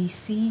 "into me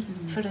see"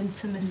 for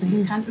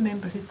intimacy. I can't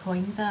remember who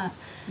coined that,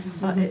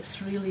 but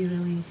it's really,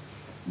 really,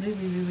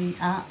 really, really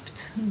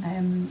apt.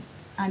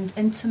 And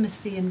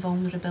intimacy and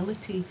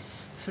vulnerability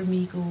for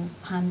me go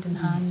hand in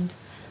hand,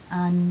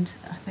 and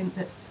I think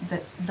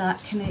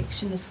that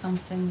connection is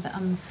something that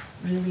I'm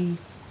really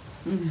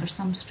for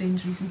some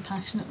strange reason,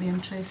 passionately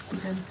interested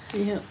in.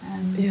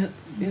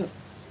 Yeah,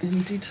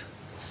 indeed.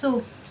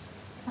 So,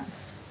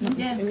 that's where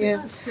I'm at with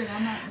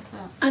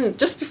that. And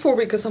just before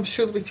because I'm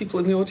sure there'll be people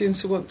in the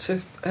audience who want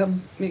to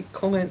make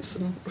comments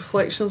and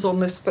reflections on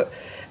this, but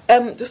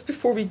just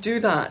before we do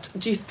that,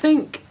 do you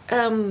think,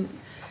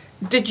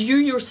 did you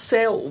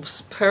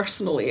yourselves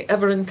personally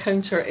ever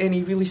encounter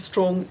any really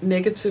strong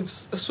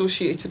negatives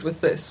associated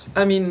with this?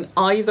 I mean,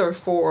 either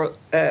for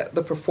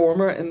the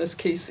performer, in this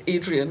case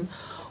Adrian,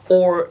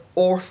 or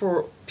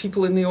for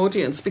people in the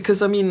audience?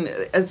 Because, I mean,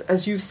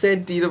 as you've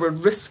said, Dee, there were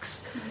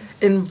risks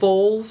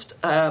involved.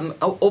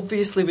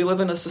 Obviously, we live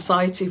in a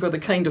society where the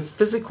kind of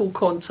physical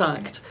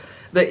contact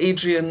that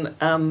Adrian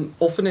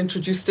often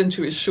introduced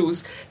into his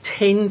shows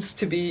tends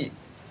to be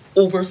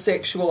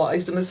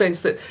over-sexualised, in the sense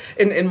that,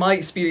 in my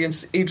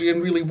experience,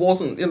 Adrian really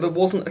wasn't. There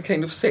wasn't a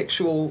kind of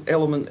sexual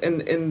element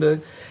in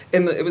the.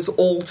 It was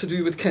all to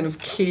do with kind of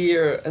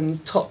care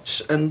and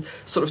touch and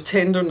sort of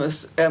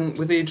tenderness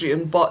with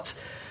Adrian, but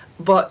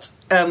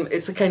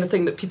it's the kind of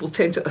thing that people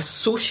tend to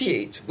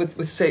associate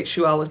with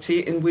sexuality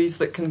in ways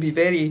that can be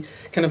very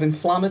kind of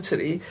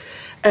inflammatory.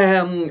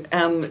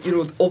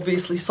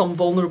 Obviously some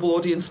vulnerable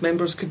audience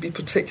members could be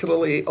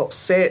particularly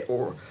upset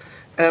or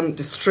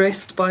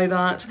distressed by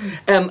that.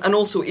 And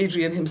also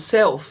Adrian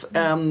himself,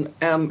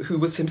 who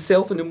was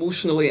himself an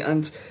emotionally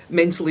and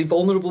mentally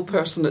vulnerable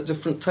person at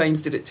different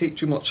times. Did it take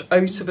too much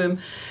out of him?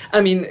 I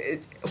mean,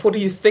 what do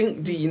you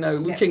think, Dee, now,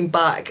 looking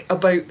back,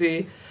 about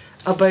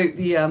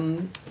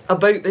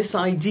this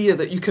idea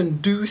that you can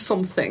do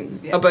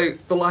something about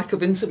the lack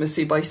of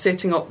intimacy by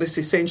setting up this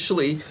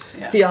essentially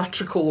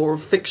theatrical or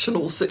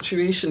fictional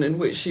situation in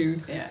which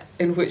you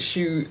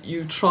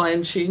try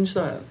and change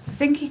that? I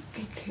think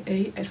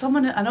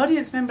an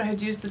audience member had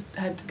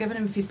given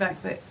him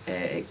feedback that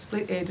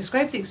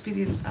described the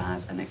experience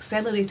as an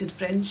accelerated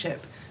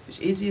friendship, which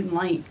Adrian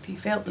liked. He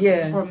felt that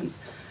the performance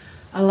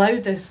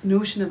allowed this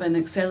notion of an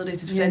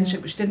accelerated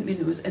friendship, which didn't mean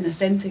it was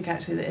inauthentic,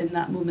 actually, that in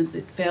that moment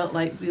it felt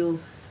like a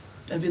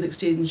real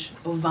exchange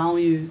of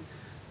value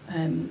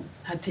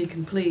had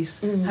taken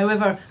place.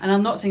 However, and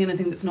I'm not saying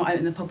anything that's not out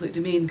in the public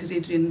domain, because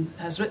Adrian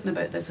has written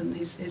about this and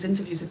his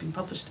interviews have been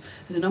published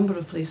in a number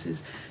of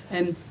places.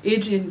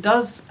 Adrian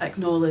does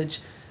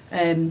acknowledge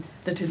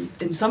that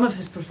in some of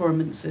his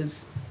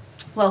performances,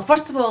 well,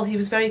 first of all, he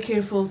was very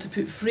careful to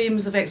put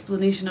frames of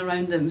explanation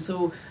around them,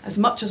 so as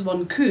much as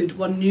one could,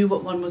 one knew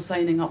what one was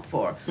signing up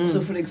for. So,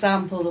 for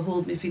example, the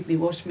Hold Me, Feed Me,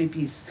 Wash Me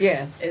piece.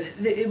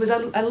 It was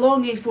a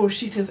long A4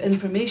 sheet of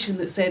information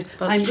that said,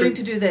 I'm going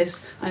to do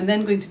this, I'm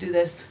then going to do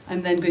this,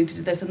 I'm then going to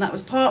do this, and that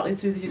was partly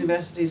through the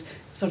university's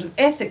sort of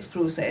ethics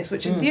process,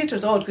 which in theatre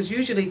is odd, because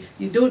usually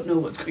you don't know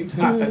what's going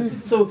to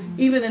happen. So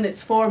even in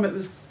its form, it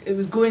was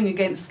going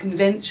against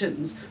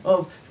conventions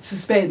of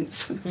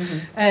suspense.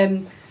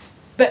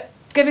 But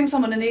giving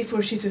someone an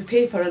A4 sheet of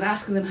paper and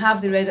asking them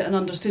have they read it and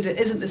understood it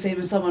isn't the same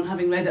as someone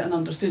having read it and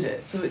understood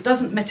it. So it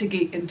doesn't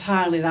mitigate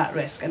entirely that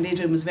risk, and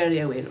Adrian was very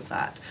aware of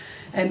that.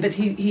 But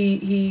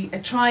he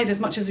tried as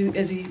much as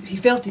he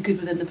felt he could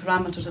within the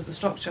parameters of the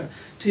structure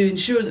to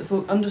ensure that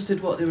folk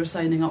understood what they were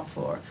signing up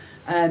for.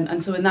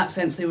 And so in that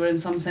sense they were in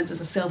some senses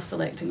a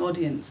self-selecting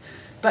audience.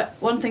 But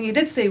one thing he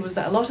did say was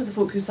that a lot of the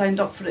folk who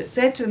signed up for it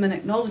said to him and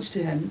acknowledged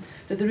to him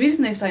that the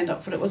reason they signed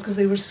up for it was because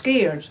they were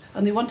scared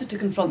and they wanted to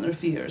confront their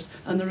fears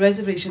and their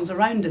reservations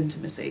around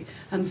intimacy.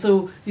 And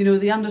so,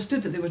 they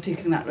understood that they were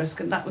taking that risk,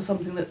 and that was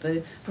something that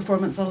the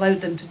performance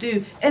allowed them to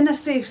do in a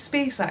safe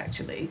space,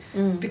 actually.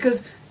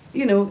 Because,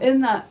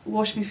 in that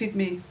wash me, feed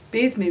me,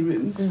 bathe me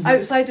room,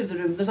 outside of the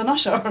room there's an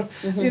usher.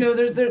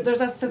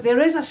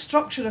 There is a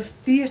structure of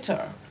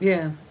theatre,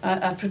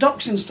 a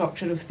production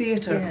structure of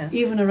theatre,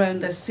 even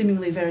around this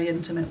seemingly very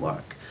intimate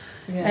work.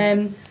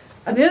 And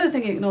the other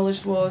thing he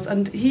acknowledged was,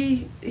 and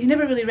he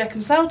never really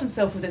reconciled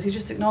himself with this, he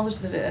just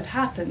acknowledged that it had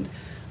happened,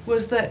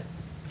 was that,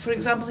 for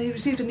example, he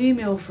received an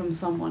email from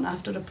someone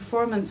after a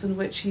performance in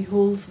which he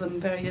holds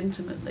them very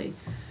intimately.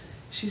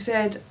 She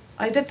said,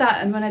 I did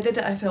that, and when I did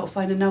it I felt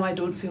fine, and now I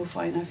don't feel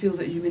fine. I feel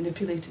that you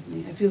manipulated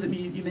me. I feel that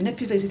you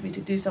manipulated me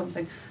to do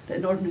something that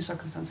in ordinary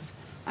circumstances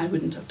I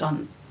wouldn't have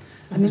done.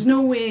 And there's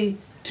no way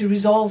to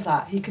resolve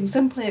that. He can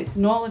simply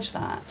acknowledge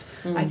that.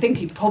 I think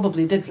he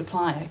probably did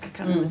reply. I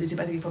can't remember the detail,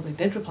 but I think he probably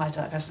did reply to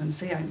that person and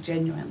say, I'm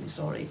genuinely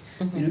sorry,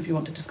 if you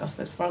want to discuss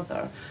this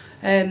further.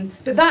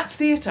 But that's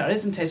theatre,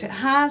 isn't it? It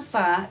has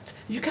that.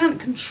 You can't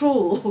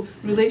control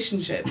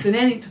relationships in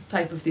any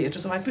type of theatre.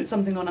 So I put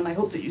something on and I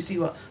hope that you see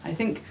what I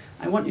think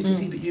I want you to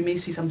see, but you may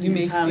see something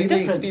entirely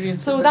different.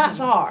 So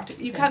that's art.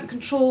 You can't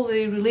control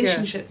the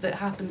relationship that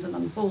happens and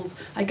unfolds.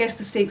 I guess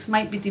the stakes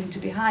might be deemed to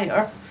be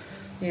higher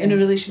in a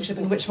relationship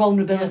in which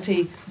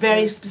vulnerability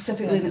very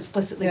specifically and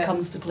explicitly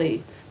comes to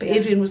play. But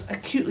Adrian was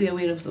acutely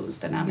aware of those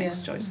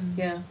dynamics, Joyce.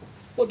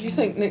 What do you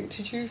think, Nick?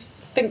 Did you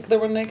think there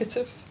were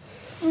negatives?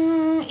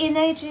 In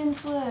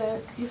Adrian's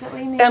work, is that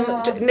what you mean?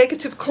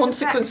 Negative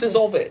consequences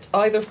of it,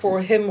 either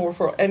for him or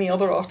for any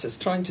other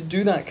artist trying to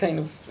do that kind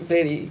of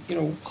very,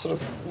 sort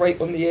of right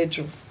on the edge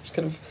of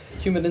kind of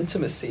human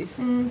intimacy,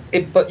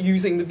 but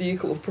using the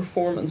vehicle of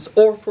performance,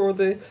 or for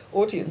the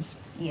audience.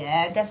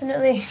 Yeah,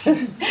 definitely.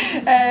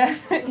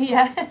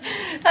 Yeah,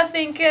 I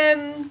think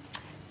in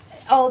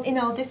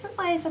all different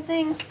ways. I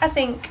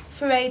think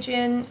for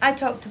Adrian, I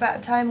talked about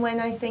a time when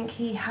I think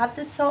he had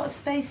the sort of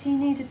space he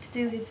needed to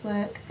do his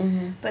work,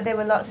 but there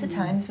were lots of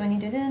times when he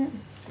didn't.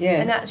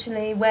 Yes. And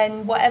actually,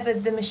 when whatever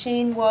the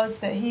machine was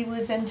that he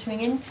was entering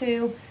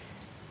into,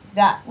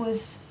 that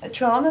was a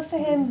trauma for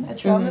him, a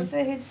trauma for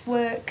his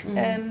work,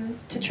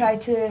 to try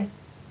to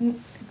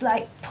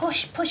like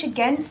push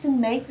against and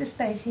make the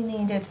space he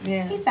needed.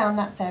 Yeah. He found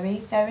that very,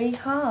 very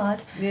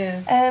hard.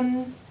 Yeah.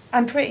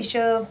 I'm pretty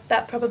sure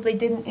that probably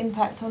didn't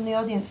impact on the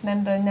audience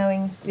member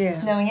knowing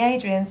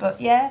Adrian,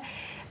 but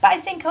I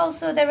think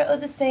also there are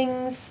other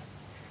things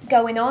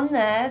going on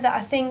there that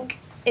I think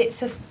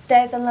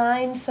there's a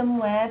line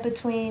somewhere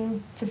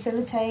between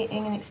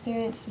facilitating an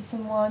experience for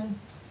someone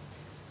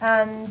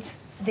and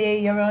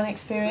your own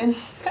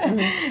experience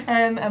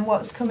and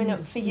what's coming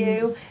up for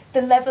you.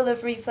 The level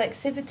of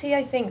reflexivity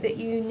I think that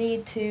you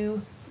need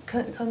to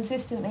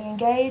consistently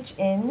engage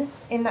in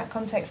that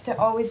context, to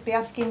always be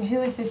asking,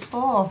 who is this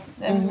for,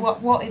 and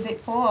what is it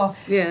for,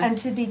 and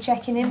to be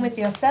checking in with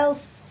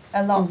yourself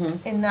a lot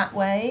in that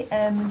way,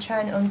 and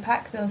trying to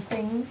unpack those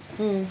things.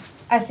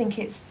 I think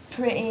it's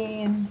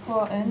pretty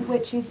important,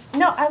 which is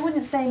not, I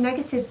wouldn't say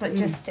negative, but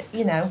just,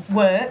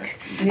 work.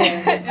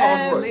 Yeah, it's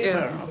hard work.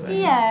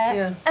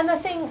 Yeah. And I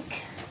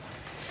think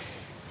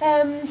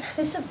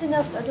there's something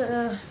else, but I don't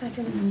know if I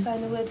can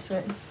find the words for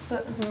it.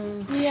 But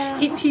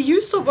He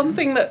used one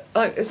thing that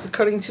is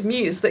occurring to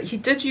me is that he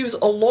did use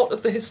a lot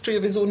of the history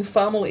of his own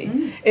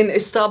family in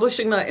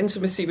establishing that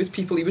intimacy with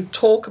people. He would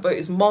talk about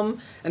his mum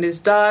and his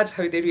dad,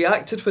 how they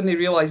reacted when they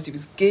realised he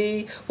was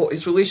gay, what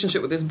his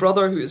relationship with his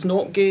brother, who is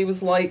not gay,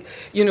 was like,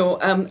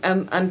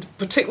 and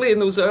particularly in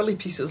those early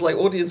pieces like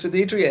Audience with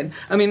Adrian,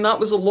 I mean, that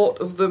was a lot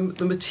of the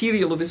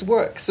material of his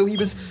work. So he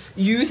was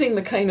using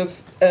the kind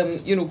of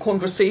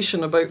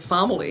conversation about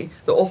family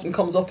that often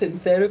comes up in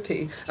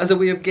therapy as a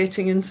way of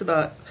getting into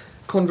that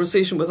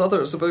conversation with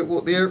others about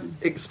what their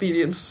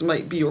experience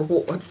might be or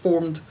what had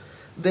formed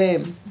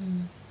them.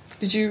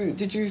 Did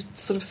you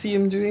sort of see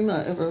him doing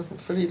that ever,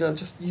 Farida,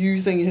 just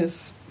using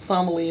his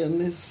family and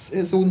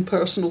his own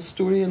personal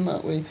story in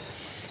that way?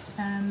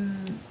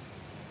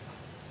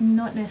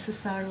 Not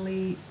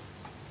necessarily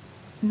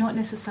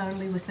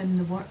within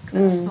the work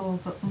that I saw,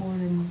 but more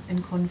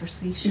in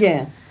conversation.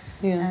 Yeah.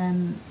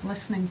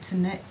 Listening to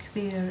Nick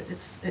there,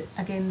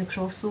 again, the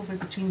crossover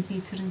between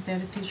theatre and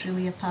therapy is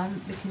really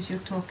apparent, because you're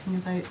talking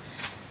about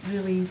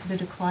really the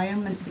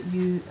requirement that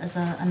you, as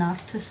an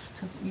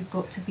artist, you've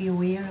got to be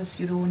aware of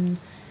your own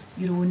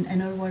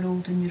inner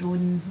world and your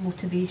own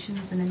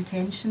motivations and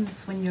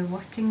intentions when you're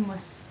working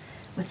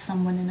with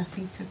someone in a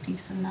theatre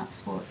piece, and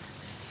that's what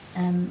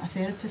a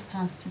therapist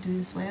has to do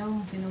as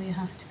well. You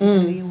have to be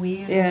very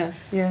aware.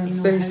 It's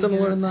very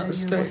similar in that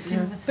respect.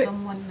 Working with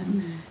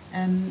someone,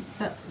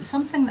 but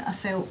something that I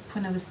felt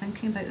when I was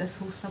thinking about this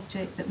whole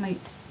subject that might,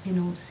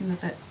 seem a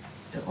bit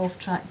off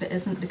track, but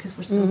isn't, because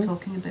we're still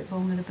talking about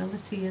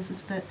vulnerability,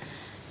 is that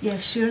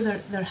sure,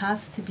 there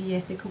has to be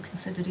ethical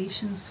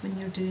considerations when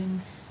you're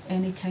doing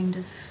any kind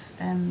of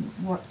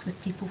work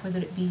with people, whether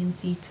it be in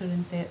theatre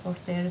or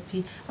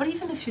therapy, or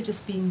even if you're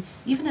just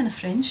even in a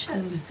friendship.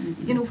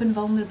 When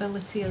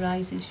vulnerability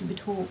arises, you would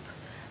hope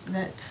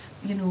that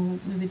we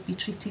would be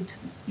treated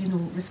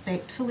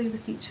respectfully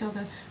with each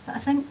other. But I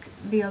think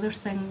the other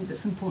thing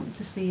that's important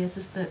to say is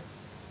that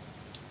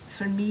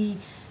for me,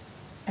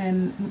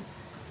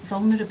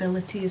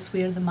 vulnerability is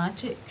where the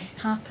magic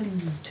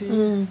happens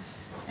too,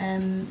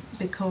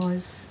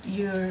 because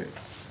you're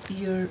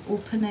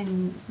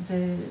opening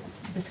the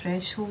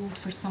threshold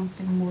for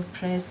something more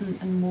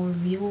present and more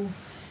real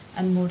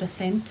and more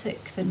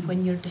authentic than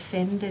when you're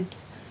defended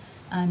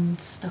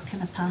and stuck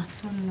in a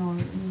pattern or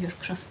in your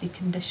crusty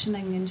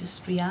conditioning and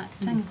just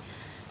reacting.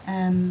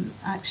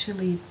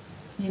 Actually,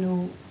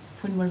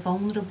 when we're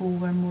vulnerable,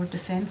 we're more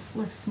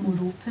defenceless, more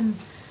open,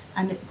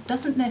 and it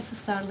doesn't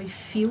necessarily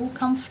feel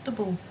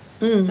comfortable.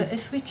 But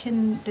if we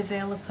can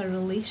develop a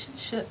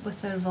relationship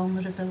with our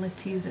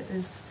vulnerability that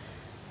is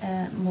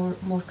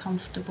more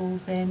comfortable,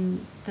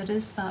 then there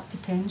is that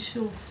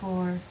potential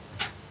for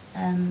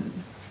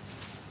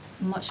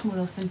much more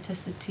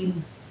authenticity.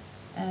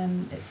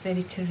 It's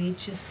very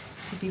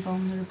courageous to be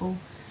vulnerable,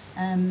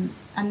 and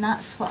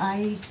that's what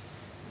I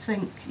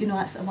think.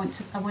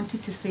 I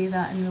wanted to say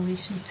that in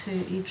relation to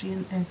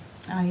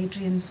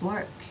Adrian's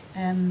work,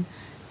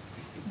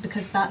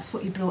 because that's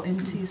what he brought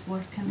into his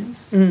work, and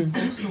it's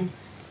also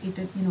he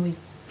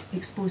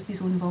exposed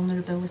his own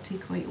vulnerability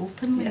quite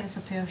openly as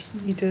a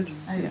person. He did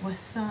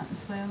with that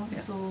as well.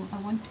 So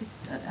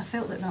I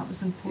felt that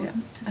was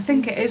important. I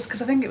think it is,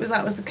 because I think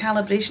that was the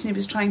calibration he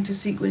was trying to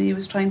seek when he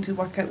was trying to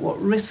work out what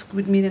risk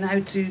would mean and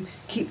how to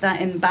keep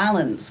that in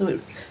balance. So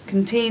it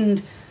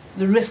contained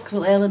the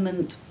riskful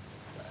element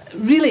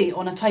really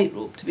on a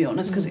tightrope, to be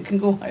honest, because it can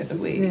go either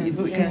way. It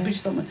can push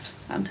someone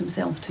and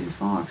himself too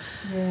far.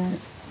 And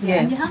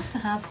you have to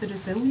have the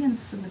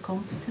resilience and the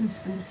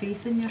competence and the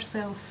faith in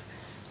yourself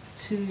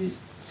to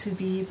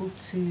be able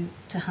to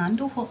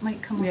handle what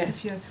might come up.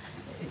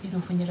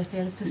 when you're a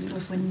therapist or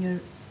when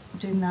you're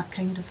doing that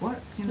kind of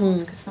work,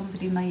 because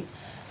somebody might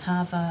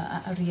have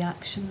a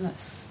reaction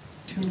that's,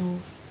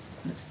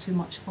 that's too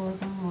much for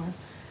them, or,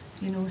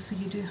 so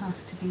you do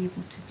have to be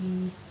able to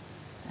be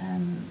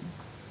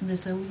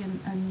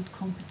resilient and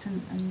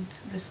competent and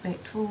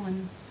respectful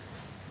and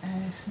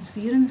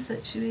sincere in the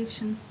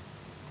situation.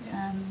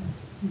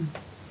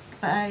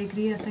 But I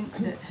agree, I think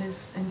that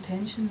his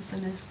intentions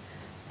and his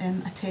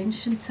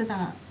attention to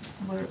that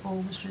were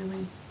always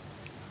really,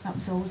 that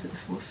was always at the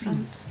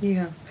forefront.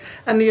 Yeah,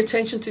 and the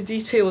attention to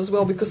detail as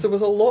well, because there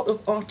was a lot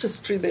of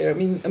artistry there. I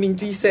mean,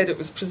 Dee said it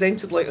was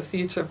presented like a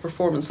theatre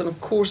performance, and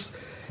of course,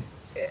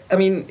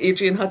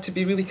 Adrian had to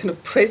be really kind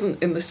of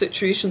present in the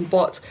situation,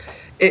 but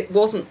it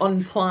wasn't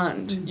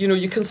unplanned.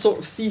 You can sort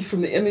of see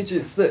from the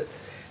images that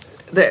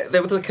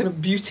there was a kind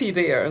of beauty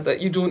there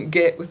that you don't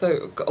get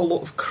without a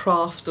lot of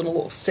craft and a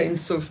lot of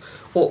sense of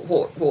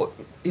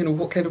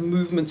what kind of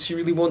movements you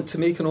really want to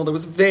make and all. There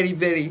was very,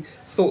 very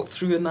thought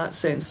through in that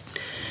sense.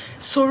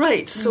 So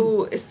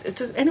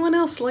does anyone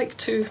else like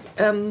to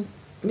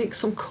make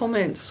some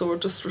comments or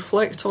just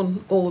reflect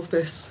on all of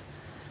this?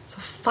 It's a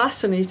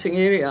fascinating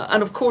area,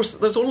 and of course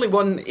there's only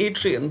one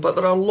Adrian, but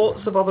there are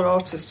lots of other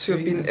artists who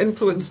have been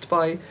influenced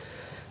by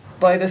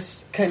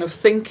this kind of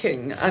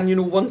thinking,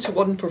 and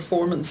one-to-one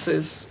performance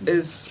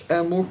is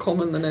more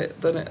common than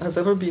it has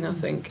ever been, I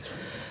think,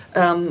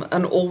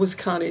 and always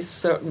carries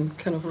certain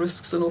kind of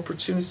risks and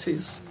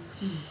opportunities.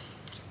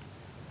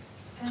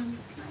 Can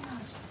I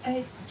ask,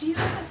 do you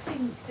ever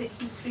think that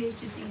he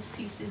created these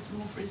pieces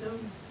more for his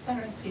own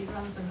therapy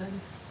rather than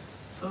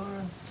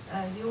for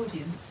the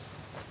audience?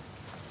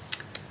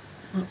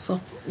 That's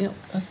all. Yeah.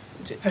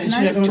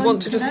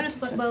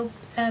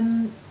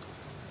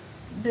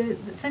 The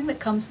thing that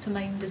comes to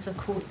mind is a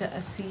quote that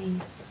I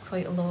see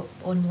quite a lot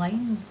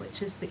online,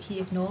 which is that he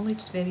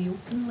acknowledged very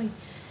openly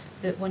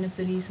that one of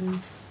the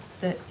reasons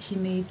that he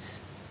made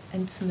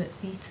intimate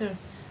theatre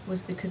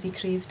was because he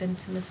craved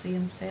intimacy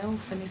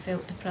himself and he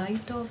felt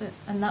deprived of it,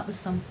 and that was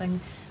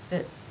something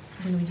that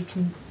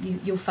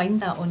you'll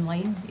find that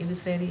online. He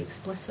was very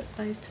explicit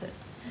about it.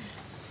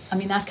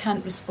 I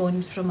can't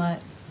respond from a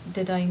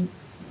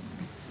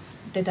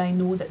did I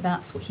know that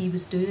that's what he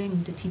was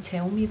doing? Did he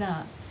tell me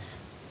that?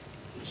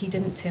 He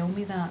didn't tell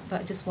me that,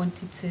 but I just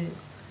wanted to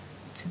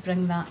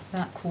bring that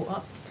quote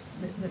up,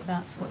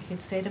 that's what he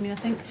had said. I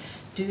think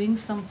doing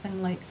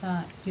something like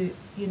that, you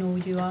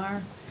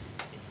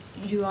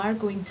are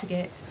going to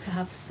get to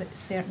have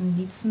certain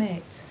needs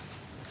met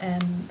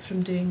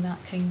from doing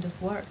that kind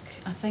of work.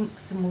 I think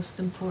the most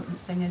important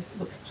thing is,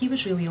 he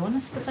was really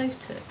honest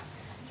about it.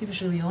 He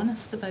was really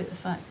honest about the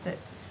fact that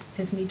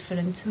his need for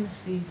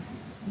intimacy,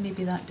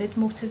 maybe that did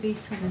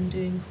motivate him in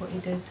doing what he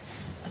did.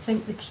 I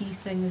think the key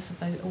thing is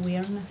about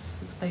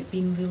awareness. It's about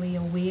being really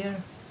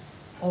aware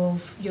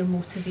of your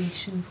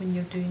motivation when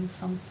you're doing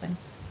something.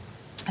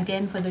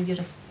 Again, whether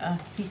you're a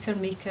theatre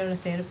maker, a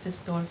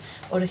therapist, or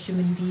a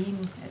human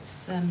being,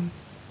 it's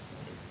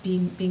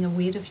being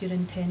aware of your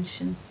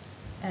intention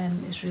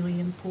is really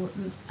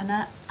important. And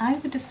I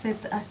would have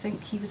said that I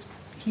think he was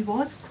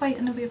quite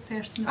an aware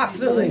person.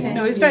 Absolutely.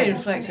 No, he's very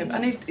reflective.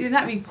 And in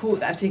that wee quote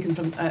that I've taken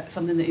from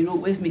something that he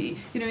wrote with me,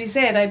 he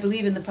said, "I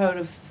believe in the power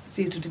of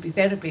theatre to be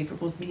therapy for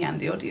both me and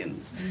the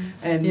audience."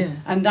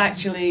 And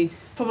actually,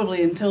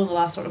 probably until the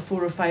last sort of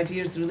 4 or 5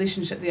 years,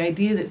 the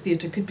idea that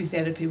theatre could be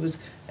therapy was,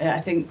 I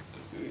think,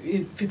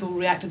 people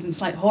reacted in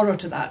slight horror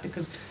to that,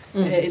 because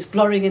it's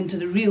blurring into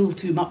the real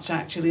too much,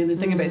 actually. And the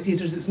thing about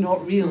theatre is it's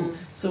not real.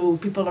 So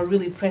people are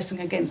really pressing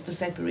against the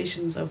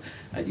separations of,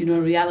 a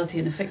reality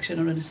and a fiction,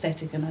 or an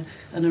aesthetic and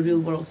a real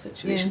world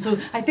situation. So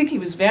I think he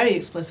was very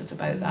explicit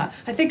about that.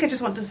 I think I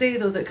just want to say,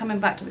 though, that coming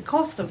back to the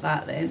cost of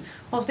that then,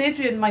 whilst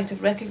Adrian might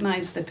have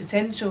recognised the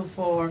potential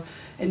for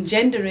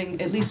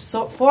engendering at least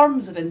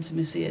forms of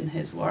intimacy in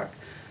his work,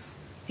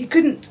 he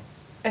couldn't,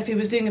 if he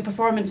was doing a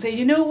performance, say,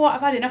 "You know what,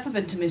 I've had enough of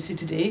intimacy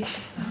today.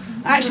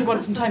 I actually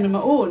want some time on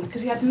my own,"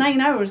 because he had 9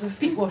 hours of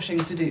feet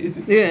washing to do.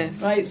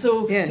 Yes. Right?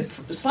 So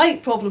the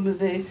slight problem with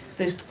the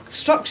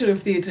structure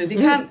of theatre is he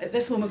can't at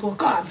this moment go,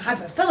 "God, I've had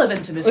my fill of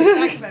intimacy,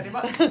 thanks very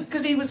much,"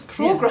 because he was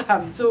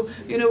programmed. So,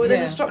 within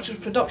the structure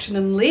of production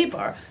and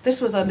labour, this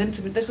was a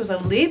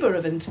labour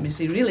of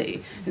intimacy,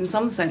 really, in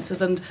some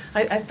senses. And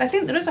I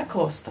think there is a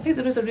cost. I think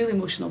there is a real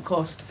emotional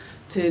cost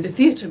to the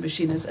theatre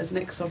machine, as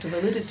Nick sort of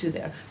alluded to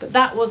there. But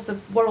that was the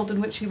world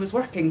in which he was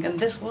working, and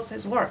this was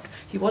his work.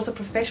 He was a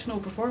professional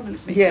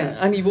performance maker. Yeah,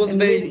 and he was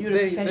very,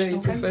 very, very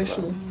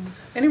professional.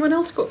 Anyone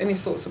else got any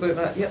thoughts about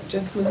that? Yep,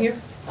 gentleman here.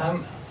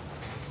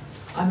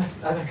 I'm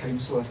a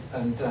counsellor,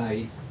 and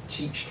I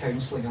teach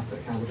counselling up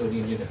at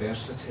Caledonian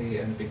University,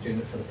 and I've been doing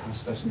it for the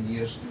past dozen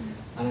years.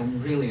 And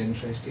I'm really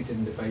interested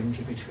in the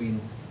boundary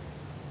between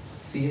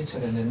theatre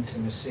and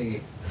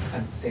intimacy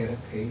and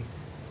therapy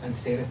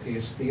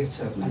as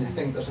theatre. And I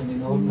think there's an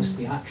enormous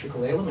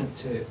theatrical element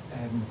to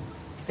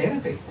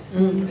therapy.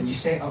 And you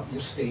set up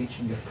your stage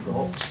and your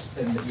props,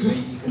 and you might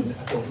even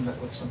adorn it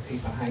with some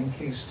paper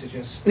hankies to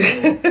just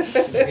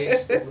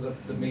suggest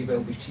that there may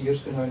well be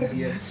tears going on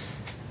here.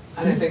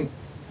 And I think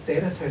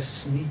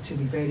therapists need to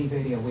be very,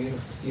 very aware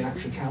of the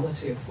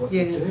theatricality of what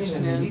they're doing,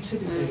 and they need to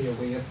be very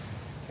aware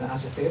that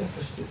as a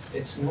therapist,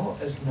 it's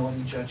not as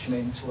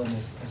non-judgmental and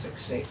as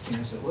accepting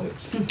as it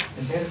looks. And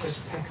therapists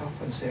pick up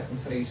on certain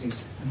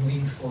phrases and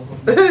lean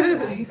forward with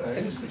their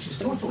eyebrows, which is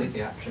totally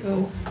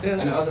theatrical,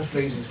 and other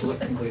phrases look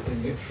completely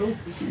neutral.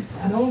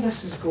 And all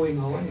this is going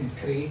on,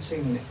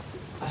 creating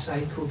a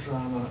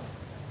psychodrama,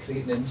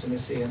 creating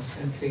intimacy and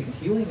creating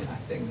healing, I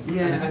think.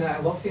 And I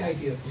love the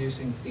idea of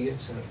using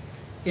theatre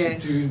to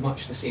do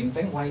much the same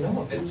thing. Why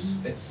not? It's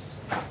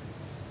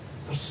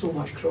there's so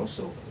much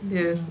crossover.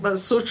 Yes,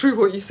 that's so true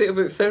what you say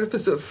about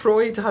therapists. That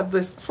Freud had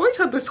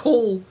this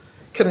whole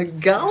kind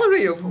of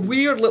gallery of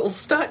weird little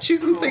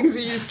statues and things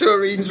he used to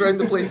arrange around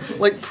the place,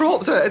 like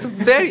props. It's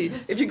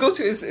if you go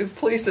to his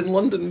place in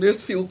London,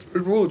 Maresfield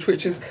Road,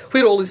 which is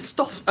where all his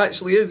stuff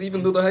actually is,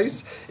 even though the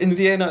house in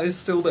Vienna is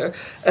still there.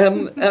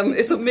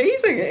 It's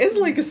amazing. It is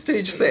like a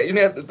stage set. You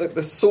know,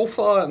 the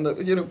sofa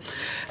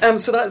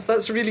and so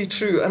that's really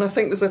true. And I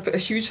think there's a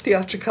huge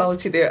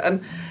theatricality there.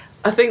 And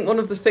I think one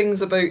of the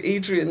things about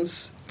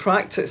Adrian's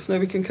practice, now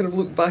we can kind of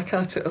look back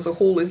at it as a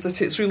whole, is that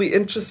it's really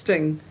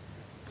interesting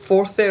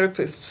for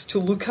therapists to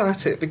look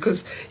at it,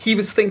 because he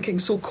was thinking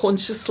so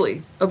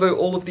consciously about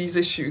all of these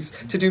issues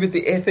to do with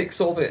the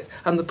ethics of it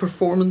and the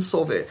performance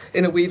of it,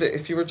 in a way that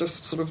if you were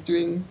just sort of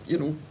doing,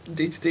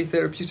 day-to-day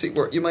therapeutic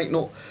work, you might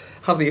not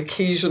have the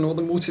occasion or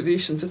the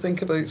motivation to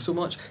think about so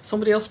much.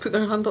 Somebody else put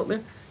their hand up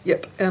there?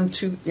 Yep,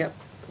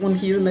 one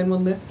here and then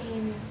one there.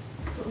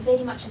 So it was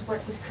very much his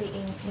work was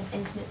creating kind of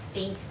intimate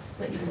space,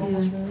 which was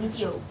almost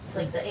remedial. It's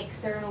like the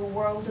external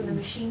world and the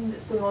machine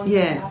that's going on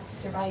that you have to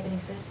survive and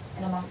exist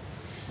in amongst.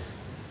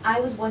 I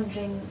was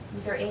wondering,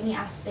 was there any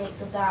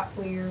aspects of that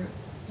where you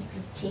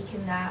could have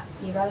taken that,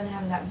 rather than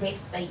having that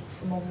respite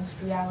from almost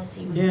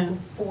reality, where you could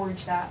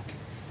forge that,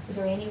 was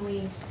there any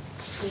way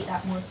to create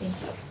that more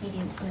authentic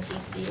experience on a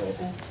day-to-day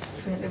level,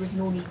 so there was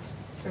no need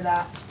for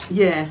that?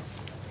 Yeah.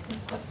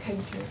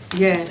 Counter.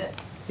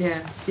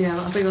 Yeah,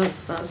 I think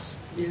that's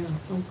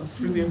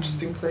a really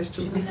interesting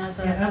question.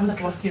 I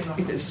was lucky enough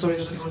I'll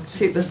just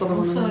take this other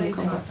one and then we'll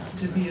come back.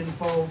 to be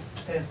involved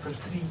for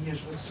 3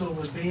 years with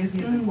Solar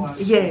Baby in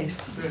Glasgow.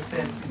 Yes. For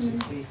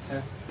therapeutic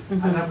theatre.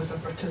 And I was a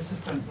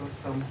participant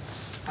with them.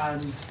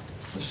 And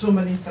there's so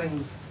many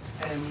things.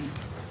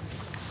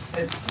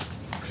 It's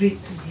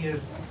great to hear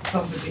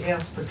somebody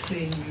else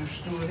portraying your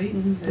story.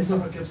 It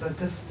sort of gives a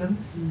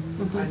distance,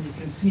 and you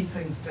can see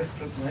things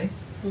differently.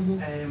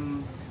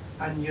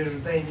 And you're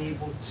then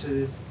able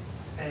to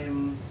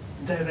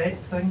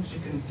direct things. You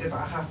can give it a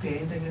happy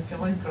ending if you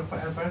like, or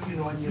whatever,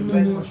 and you're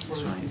very much more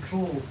in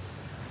control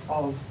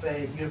of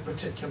your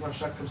particular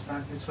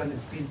circumstances when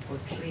it's being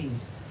portrayed.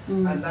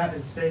 And that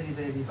is very,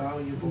 very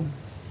valuable.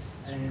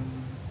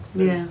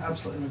 There's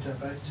absolutely no doubt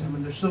about it. I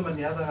mean, there's so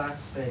many other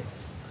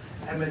aspects.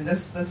 I mean,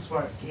 this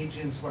work,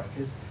 Adrian's work,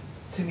 is,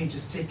 to me,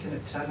 just taking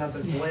it to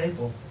another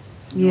level.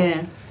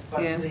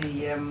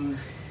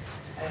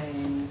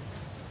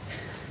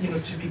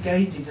 But to be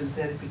guided in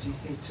therapeutic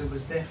theatre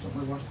was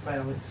definitely a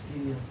worthwhile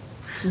experience.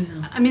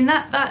 I mean,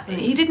 that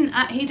he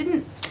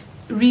didn't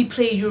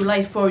replay your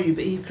life for you,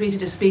 but he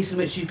created a space in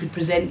which you could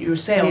present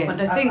yourself.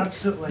 And I think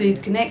the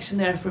connection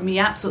there for me,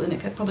 absolutely,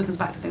 and it probably comes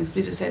back to things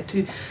Frida said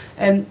too,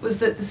 was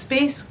that the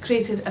space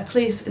created a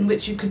place in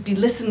which you could be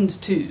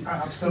listened to.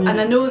 Absolutely. And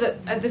I know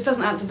that this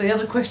doesn't answer the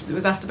other question that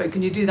was asked about,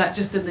 can you do that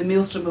just in the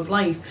maelstrom of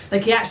life?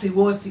 Like, he actually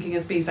was seeking a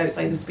space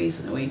outside of space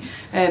in a way.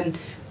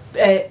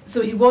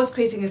 So he was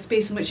creating a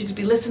space in which you could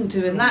be listened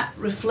to, and that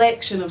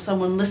reflection of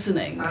someone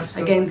listening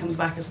again comes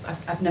back as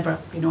I've never,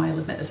 I'll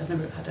admit this, I've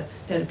never had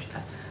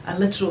a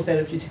literal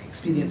therapeutic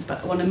experience,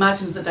 but one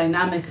imagines the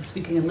dynamic of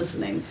speaking and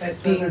listening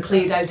being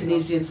played out in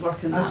Adrian's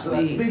work in that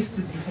way. A space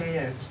to be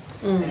heard,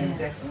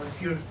 definitely.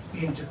 If you're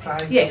being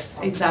deprived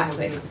of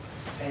exactly.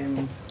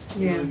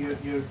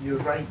 Your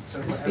rights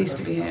or space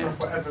to be heard.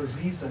 for whatever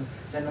reason,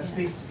 then a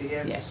space to be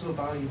heard is so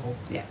valuable.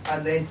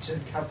 And then to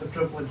have the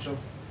privilege of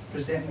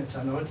presenting it to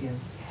an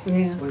audience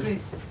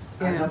was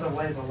another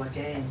level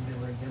again,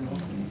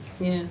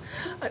 really,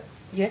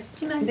 Do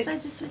you mind if I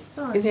just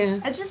respond?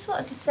 I just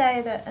wanted to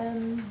say that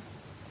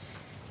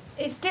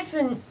it's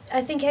different.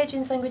 I think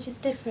Adrian's language is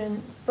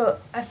different,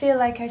 but I feel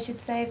like I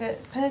should say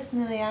that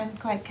personally I'm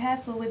quite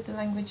careful with the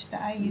language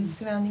that I use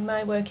surrounding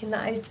my work, in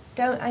that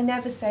I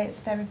never say it's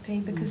therapy,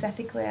 because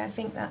ethically I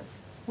think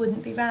that's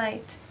wouldn't be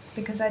right,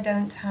 because I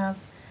don't have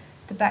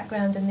the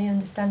background and the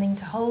understanding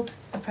to hold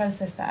a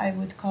process that I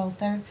would call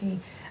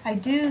therapy. I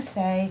do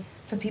say,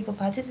 for people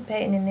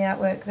participating in the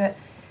artwork, that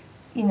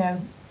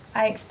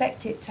I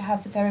expect it to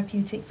have the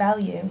therapeutic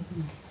value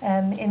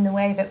in the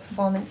way that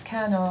performance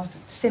can, or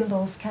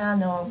symbols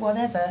can, or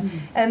whatever.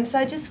 So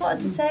I just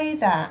wanted to say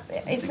that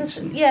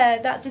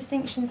that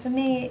distinction for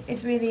me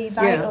is really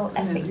vital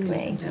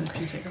ethically.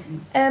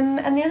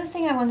 And the other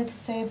thing I wanted to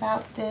say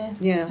about the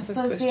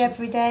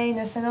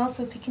everydayness, and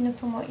also picking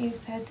up on what you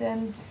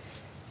said,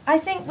 I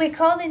think we're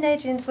calling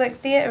Adrian's work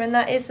theatre, and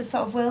that is the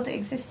sort of world it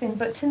exists in.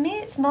 But to me,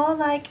 it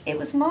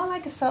was more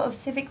like a sort of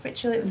civic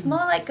ritual. It was more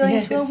like going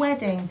to a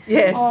wedding,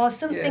 or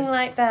something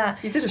like that.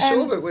 You did a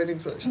show about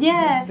weddings, actually.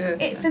 Yeah.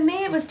 For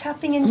me, it was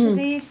tapping into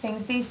these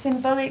things, these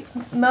symbolic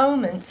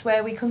moments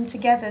where we come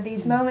together.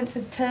 These moments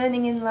of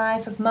turning in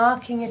life, of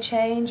marking a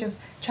change, of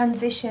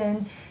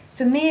transition.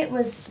 For me, it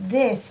was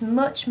this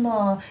much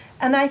more,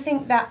 and I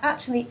think that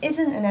actually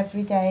isn't an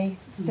everyday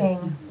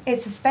thing.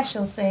 It's a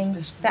special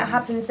thing that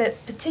happens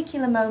at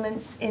particular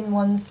moments in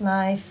one's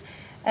life,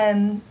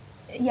 that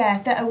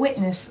are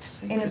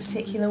witnessed in a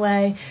particular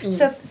way.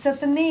 So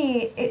for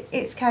me,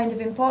 it's kind of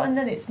important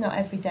that it's not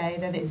every day,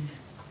 that it's,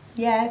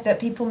 that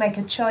people make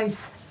a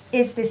choice.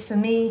 Is this for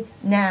me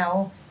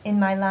now in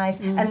my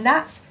life? And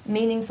that's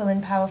meaningful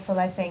and powerful,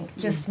 I think,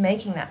 just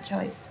making that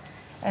choice.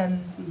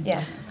 I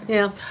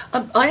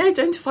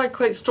identify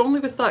quite strongly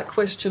with that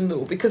question,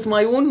 though, because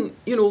my own,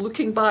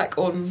 looking back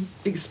on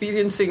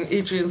experiencing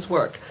Adrian's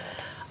work,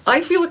 I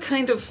feel a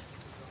kind of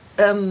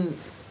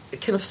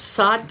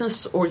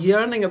sadness or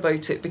yearning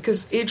about it,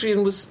 because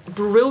Adrian was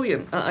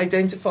brilliant at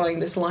identifying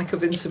this lack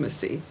of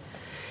intimacy.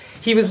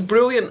 He was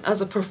brilliant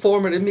as a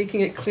performer in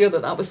making it clear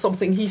that that was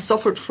something he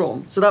suffered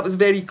from. So that was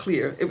very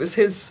clear. It was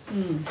his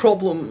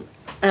problem.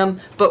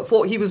 But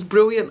what he was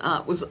brilliant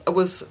at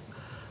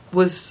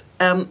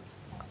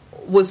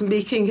was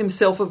making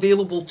himself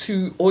available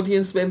to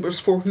audience members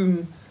for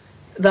whom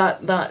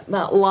that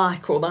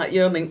lack or that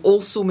yearning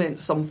also meant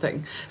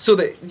something. So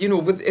that,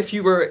 if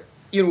you were,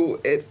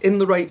 in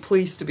the right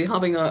place to be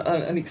having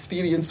an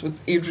experience with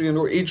Adrian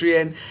or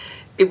Adrienne,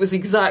 it was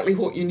exactly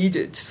what you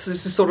needed, to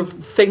sort of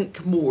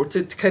think more,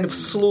 to kind of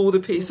slow the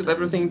pace of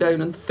everything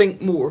down and think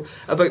more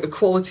about the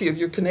quality of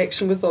your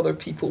connection with other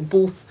people,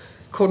 both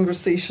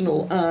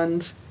conversational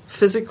and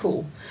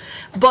physical.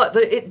 But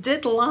it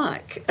did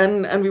lack,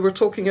 and we were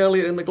talking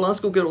earlier in the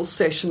Glasgow Girls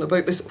session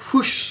about this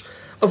whoosh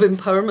of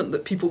empowerment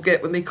that people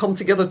get when they come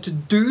together to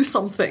do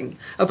something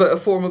about a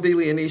form of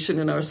alienation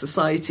in our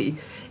society.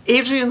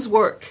 Adrian's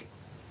work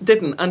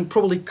didn't, and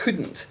probably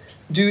couldn't,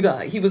 do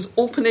that. He was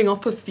opening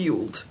up a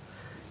field,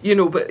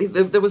 but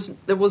there was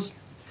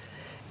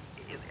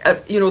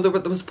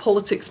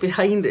politics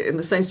behind it, in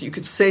the sense that you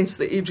could sense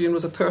that Adrian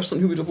was a person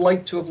who would have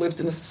liked to have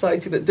lived in a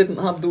society that didn't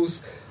have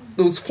those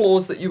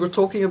flaws that you were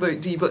talking about,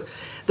 Dee, but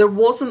there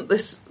wasn't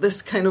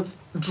this kind of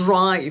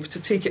drive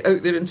to take it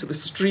out there into the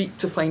street,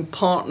 to find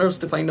partners,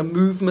 to find a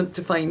movement,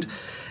 to find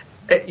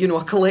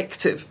a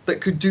collective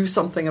that could do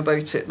something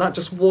about it. That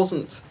just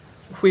wasn't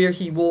where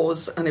he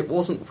was, and it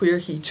wasn't where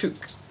he took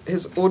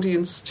his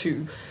audience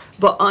to.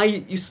 But I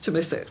used to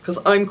miss it, because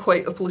I'm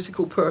quite a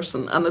political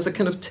person, and there's a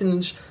kind of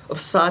tinge of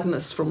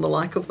sadness from the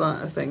lack of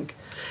that, I think.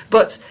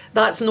 But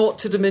that's not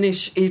to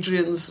diminish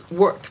Adrian's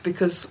work,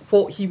 because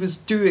what he was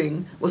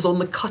doing was on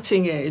the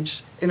cutting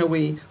edge, in a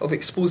way, of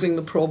exposing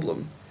the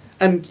problem.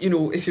 And,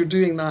 if you're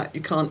doing that,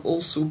 you can't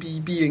also be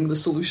being the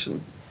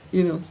solution,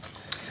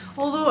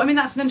 Although,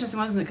 that's an interesting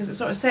one, isn't it? Because it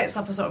sort of sets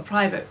up a sort of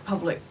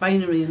private-public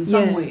binary in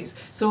some ways.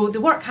 So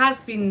the work has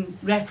been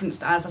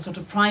referenced as a sort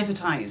of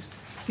privatised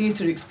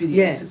theatre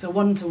experience. It's a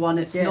one-to-one,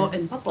 it's not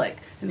in public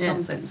in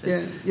some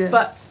senses.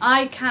 But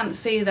I can't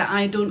say that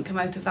I don't come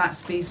out of that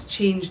space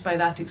changed by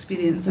that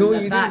experience,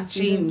 and that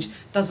change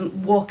doesn't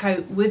walk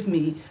out with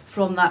me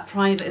from that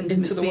private,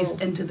 intimate space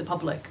into the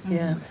public.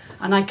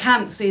 And I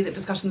can't say that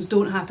discussions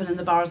don't happen in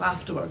the bars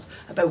afterwards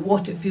about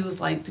what it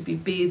feels like to be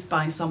bathed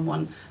by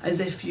someone as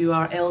if you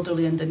are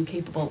elderly and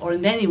incapable, or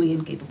in any way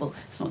incapable.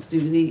 It's not to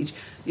do with age.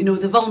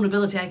 The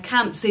vulnerability, I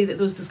can't say that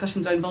those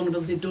discussions around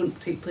vulnerability don't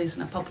take place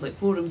in a public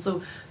forum.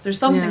 So there's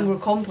something more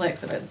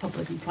complex about the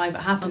public and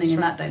private happening in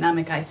that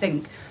dynamic, I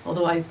think.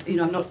 Although I'm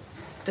not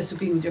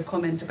disagreeing with your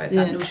comment about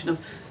that notion of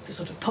the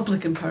sort of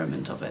public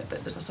empowerment of it,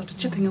 but there's a sort of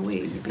chipping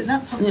away. Maybe. But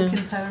that public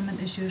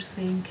empowerment, as you're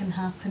saying, can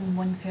happen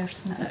one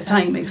person at a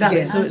time.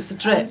 Exactly. So it's the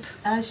drip.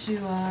 As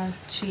you are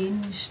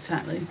changed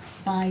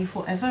by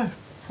whatever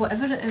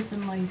it is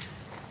in life,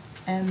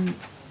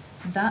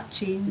 that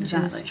change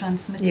is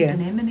transmitted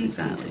and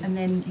emanated, and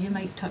then you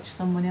might touch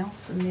someone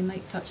else, and they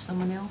might touch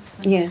someone else,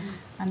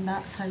 and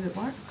that's how it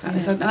works.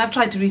 So, and I've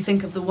tried to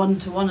rethink of the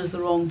one-to-one as the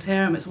wrong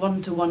term. It's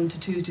 1 to 1 to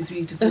 2 to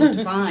 3 to 4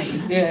 to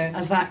 5,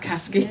 as that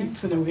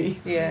cascades in a way.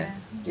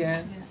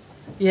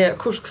 Yeah, of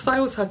course, because I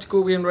always had to go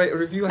away and write a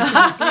review. I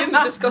had to be in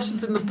the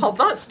discussions in the pub.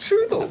 That's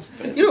true, though.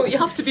 You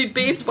have to be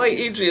bathed by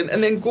Adrian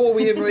and then go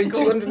away and write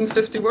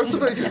 250 words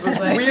about it. It's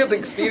a weird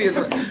experience.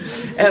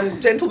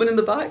 Gentleman in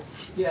the back?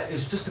 Yeah,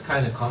 it's just a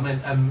kind of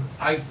comment.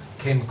 I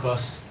came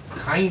across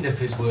kind of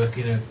his work,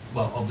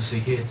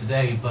 obviously here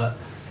today, but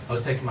I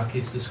was taking my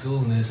kids to school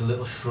and there's a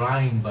little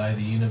shrine by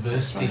the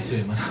university to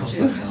him, and I was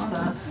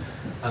like,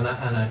 and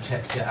I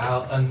checked it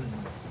out, and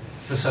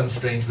for some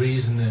strange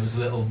reason there was a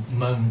little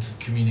moment of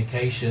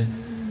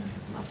communication.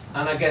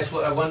 And I guess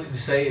what I wanted to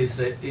say is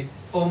that it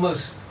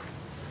almost,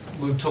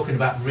 we were talking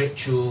about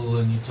ritual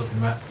and you're talking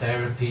about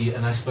therapy,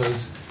 and I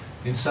suppose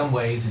in some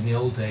ways in the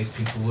old days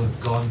people would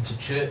have gone to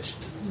church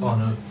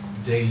on a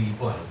daily,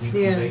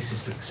 weekly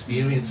basis to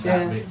experience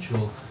that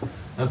ritual.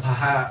 And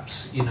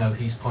perhaps,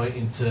 he's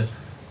pointing to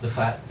the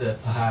fact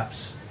that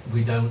perhaps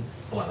we don't,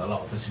 well, a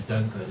lot of us who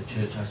don't go to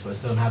church, I suppose,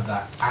 don't have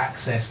that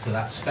access to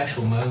that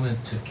special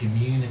moment to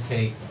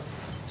communicate,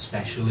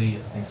 especially,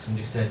 I think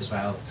somebody said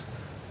about,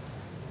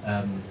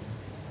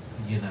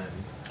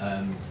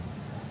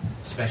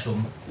 special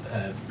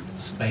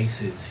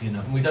spaces,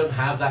 and we don't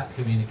have that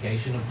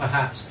communication, and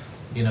perhaps,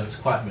 it's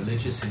quite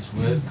religious, his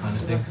work kind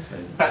of thing.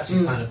 Perhaps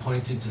he's kind of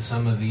pointing to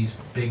some of these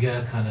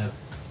bigger kind of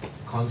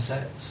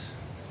concepts.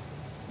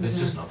 It's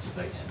just an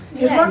observation.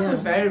 His work was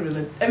very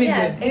religious. I mean,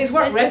 his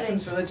work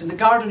referenced religion. The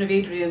Garden of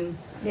Adrian,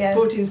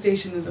 14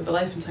 Stations of the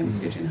Life and Times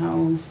of Adrian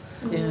Howells,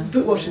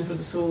 Foot Washing for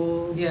the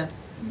Soul.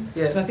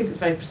 So I think it's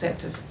very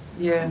perceptive.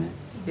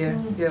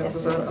 It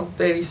was a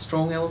very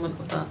strong element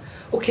of that.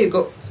 Okay,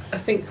 got, I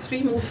think,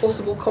 3 more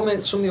possible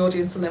comments from the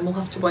audience, and then we'll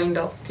have to wind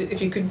up.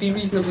 If you could be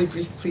reasonably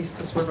brief, please,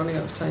 because we're running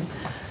out of time.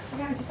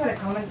 Yeah, I just had a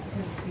comment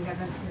because we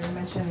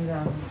mentioned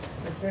that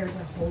there's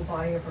a whole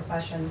body of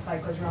profession,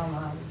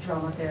 psychodrama,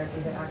 drama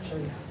therapy, that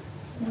actually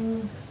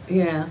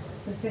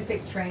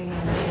specific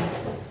training.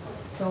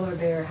 Solar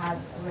Bear had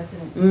a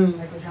resident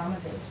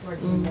psychodramatist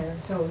working there.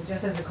 So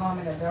just as a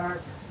comment, that there are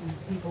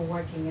people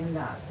working in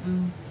that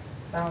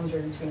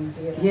boundary between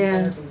theatre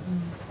and therapy.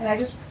 And I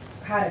just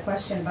had a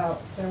question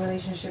about the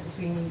relationship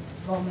between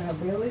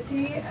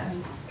vulnerability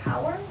and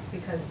power,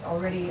 because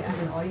already as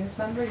an audience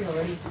member, you're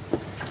already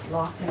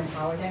locked in a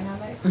power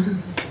dynamic.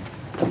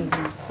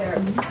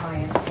 Therapist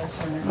client,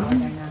 person, and power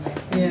dynamic.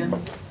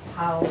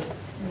 How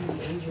maybe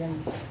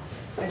Adrian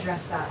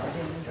addressed that or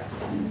didn't address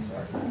that in his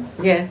work.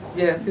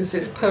 Because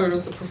it's power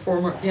as a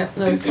performer.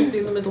 No, somebody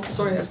in the middle,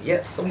 sorry.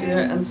 Somebody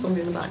there and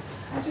somebody in the back.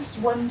 I just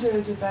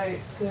wondered about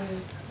the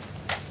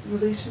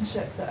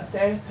relationship that a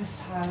therapist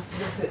has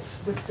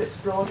with its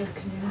broader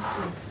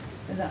community,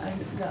 and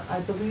that I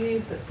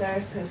believe that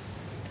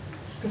therapists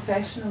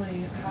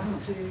professionally are having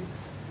to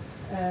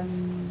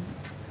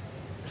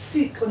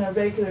seek on a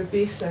regular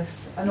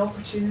basis an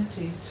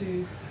opportunity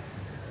to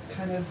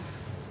kind of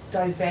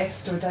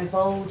divest or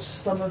divulge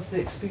some of the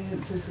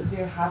experiences that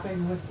they're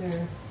having with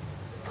their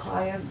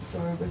clients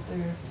or with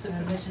their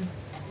supervision.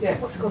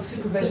 What's it called?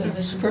 Supervision.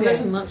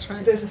 Supervision, that's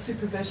right. There's a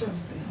supervision,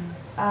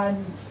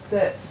 and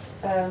that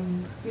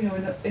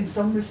in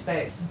some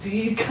respects,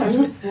 Dee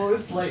kind of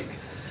was like,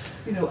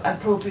 and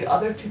probably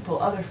other people,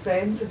 other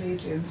friends of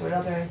Adrian's or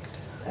other,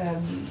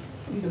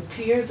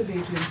 peers of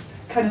Adrian's,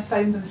 kind of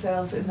found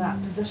themselves in that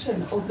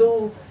position,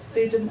 although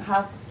they didn't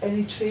have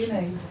any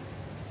training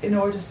in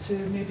order to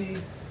maybe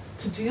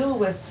to deal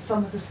with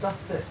some of the stuff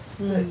that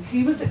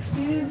he was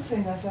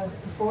experiencing as a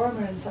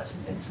performer in such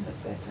an intimate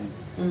setting.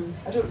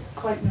 I don't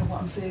quite know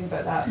what I'm saying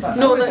about that. But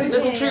no,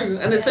 that's true,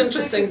 and it's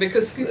interesting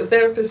because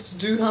therapists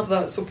do have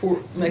that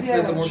support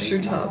mechanism, or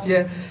should have.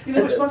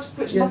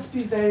 Which must be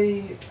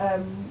very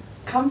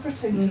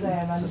comforting to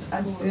them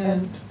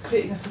and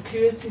creating a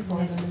security for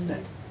them, isn't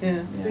it?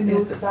 They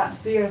know that that's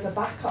there as a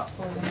backup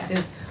for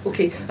them.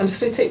 Okay, I'm just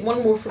going to take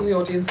one more from the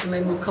audience, and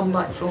then we'll come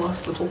back for a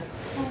last little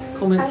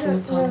comment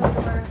from the panel. I don't know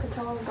the work at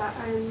all, but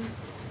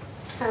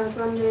I was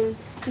wondering,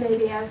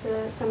 maybe as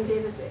somebody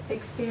that's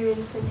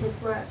experienced in his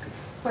work,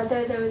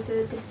 whether there was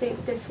a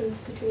distinct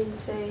difference between,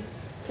 say,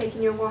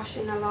 taking your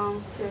washing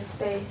along to a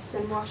space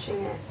and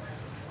washing it,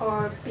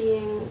 or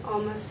being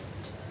almost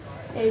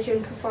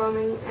Adrian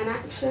performing an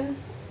action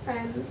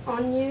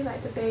on you,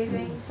 like the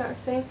bathing sort of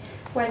thing,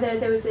 whether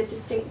there was a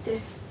distinct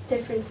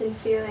difference in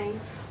feeling,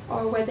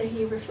 or whether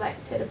he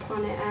reflected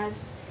upon it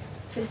as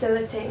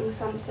facilitating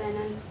something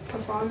and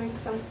performing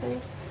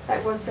something.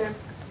 Like, was there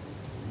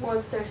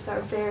sort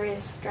of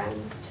various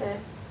strands to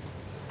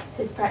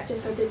his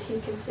practice, or did he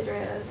consider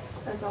it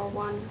as all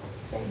one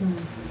thing?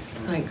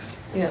 Thanks.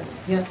 Yeah.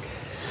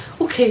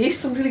 Okay,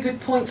 some really good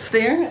points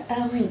there.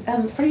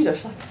 Frida,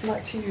 shall I come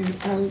back to you?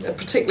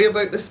 Particularly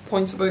about this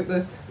point about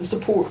the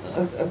support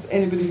of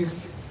anybody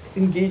who's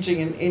engaging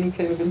in any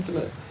kind of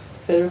intimate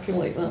therapy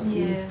like that.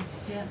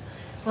 Yeah.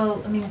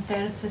 Well, I mean,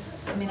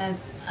 therapists,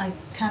 I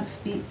can't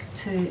speak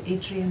to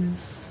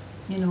Adrian's,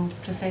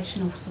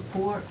 professional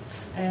support.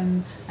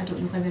 I don't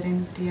know whether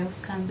anybody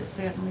else can, but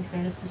certainly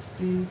therapists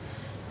do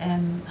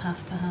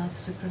have to have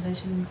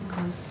supervision,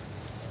 because,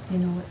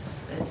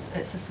 it's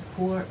a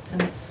support,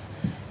 and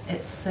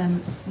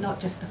it's not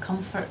just a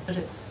comfort, but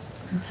it's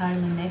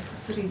entirely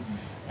necessary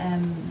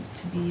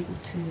to be able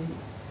to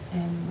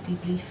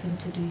debrief and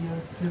to do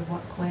your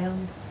work well.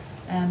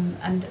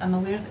 And I'm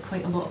aware that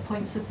quite a lot of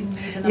points have been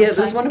made. And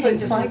there's one about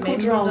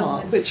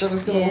psychodrama, which I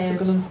was also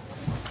going to...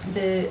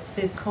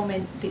 The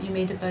comment that you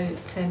made about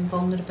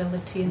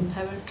vulnerability and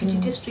power, could you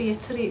just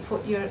reiterate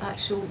what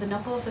the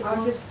nub of it was? I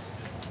was just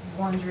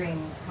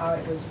wondering how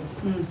it was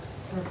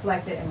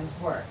reflected in his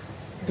work.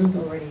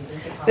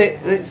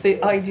 It's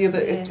the idea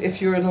that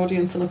if you're an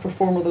audience and a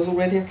performer, there's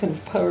already a kind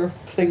of power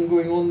thing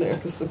going on there,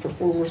 because the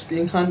performer's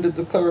being handed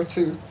the power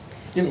to,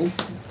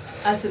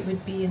 as it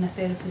would be in a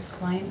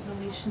therapist-client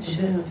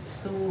relationship.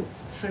 So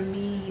for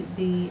me,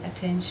 the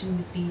attention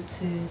would be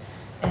to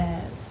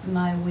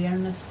my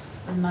awareness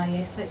and my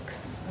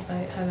ethics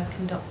about how I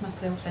conduct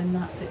myself in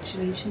that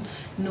situation,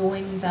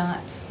 knowing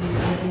that the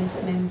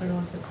audience member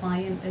or the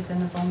client is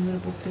in a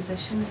vulnerable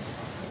position.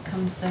 It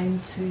comes down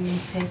to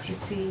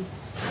integrity,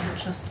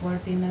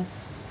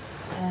 trustworthiness,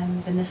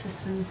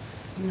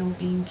 beneficence,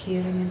 being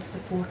caring and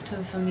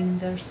supportive. I mean,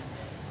 there's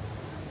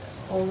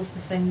all of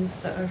the things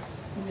that are,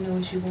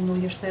 as you will know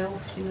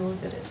yourself,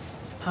 that it's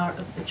part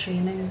of the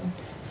training, and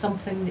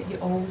something that you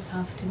always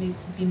have to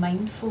be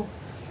mindful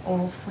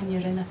of when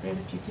you're in a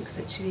therapeutic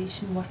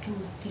situation, working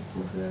with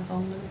people who are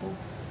vulnerable.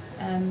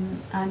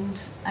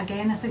 And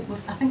again, I think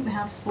we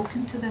have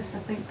spoken to this. I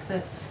think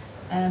that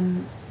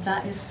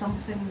that is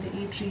something that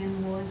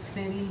Adrian was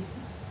very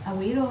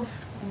aware of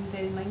and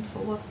very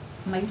mindful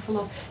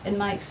of. In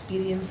my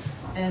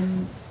experience,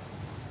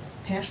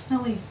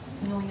 personally,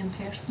 knowing him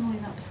personally,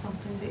 that was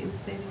something that he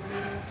was very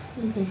aware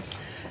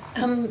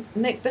of.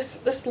 Nick,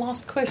 this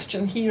last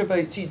question here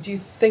about do you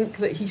think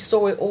that he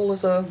saw it all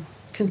as a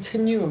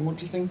continuum, or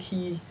do you think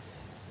he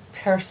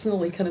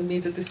personally kind of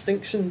made a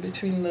distinction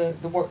between the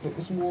work that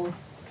was more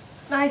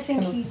I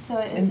think he saw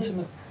it as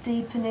intimate,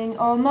 deepening,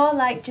 or more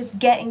like just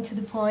getting to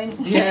the point.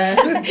 Yeah,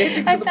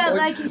 I felt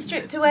like he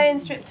stripped away,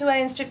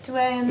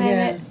 and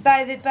then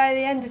by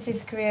the end of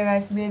his career,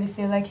 I really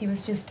feel like he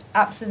was just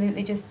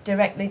absolutely just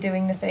directly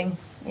doing the thing.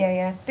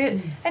 I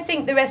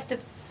think the rest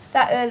of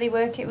that early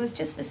work, it was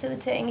just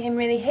facilitating him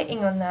really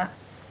hitting on that,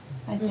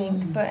 I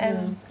think. But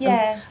and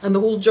the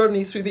whole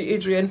journey through the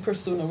Adrienne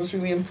persona was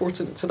really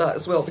important to that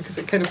as well, because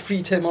it kind of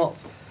freed him up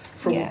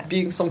from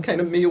being some kind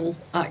of male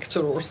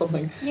actor or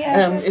something,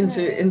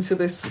 into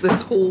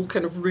this whole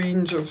kind of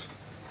range of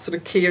sort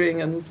of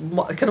caring and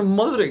kind of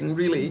mothering,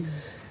 really,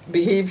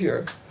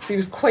 behaviour. So he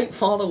was quite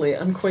fatherly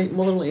and quite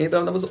motherly.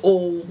 That was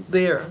all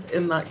there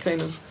in that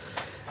kind of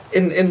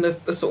in the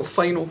sort of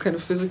final kind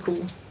of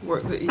physical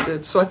work that he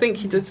did. So I think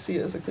he did see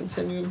it as a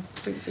continuum.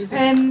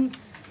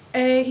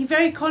 He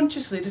very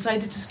consciously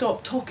decided to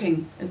stop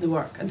talking in the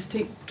work and to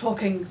take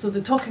talking. So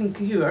the talking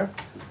cure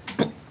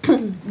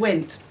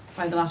went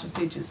by the latter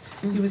stages.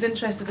 He was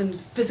interested in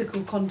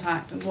physical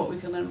contact and what we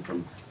can learn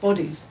from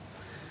bodies.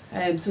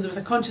 So there was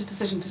a conscious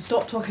decision to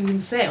stop talking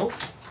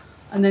himself,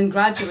 and then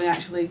gradually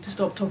actually to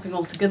stop talking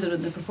altogether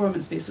in the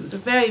performance space. So it was a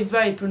very,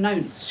 very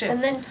pronounced shift.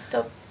 And then to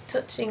stop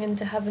touching and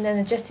to have an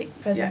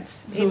energetic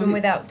presence, so even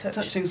without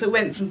touching. So it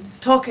went from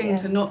talking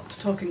to not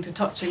talking to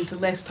touching to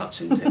less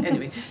touching to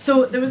anyway.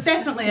 So there was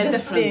definitely a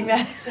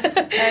difference.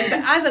 But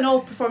as in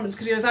all performance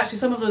careers, actually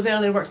some of those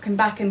earlier works came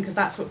back in because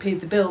that's what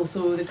paid the bill.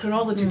 So the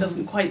chronology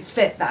doesn't quite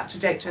fit that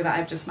trajectory that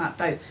I've just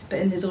mapped out. But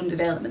in his own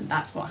development,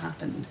 that's what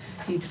happened.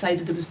 He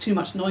decided there was too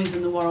much noise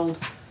in the world,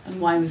 and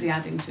why was he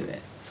adding to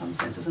it? Some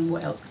senses, and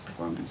what else could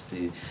performance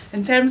do?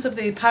 In terms of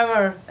the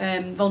power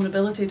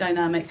vulnerability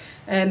dynamic,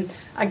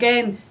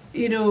 again,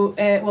 Nick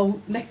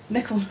will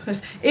know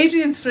this.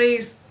 Adrian's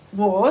phrase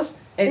was,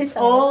 "It's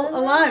all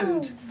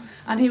allowed."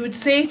 And he would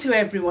say to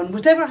everyone,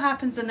 whatever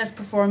happens in this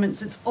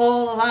performance, it's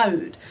all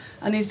allowed.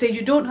 And he'd say,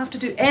 you don't have to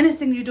do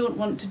anything you don't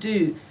want to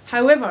do.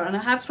 However, and I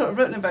have sort of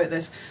written about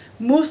this,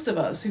 most of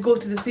us who go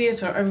to the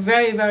theatre are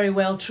very, very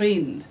well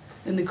trained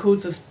in the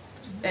codes of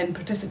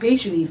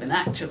participation even,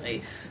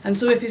 actually. And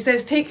so if he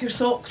says, take your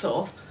socks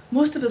off,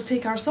 most of us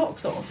take our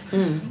socks off.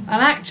 And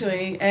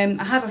actually,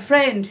 I have a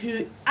friend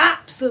who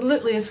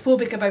absolutely is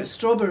phobic about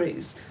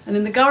strawberries. And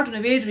in the Garden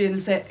of Adrian,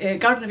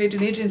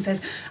 Adrian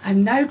says,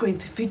 I'm now going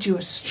to feed you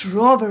a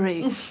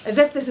strawberry, as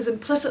if this is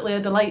implicitly a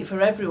delight for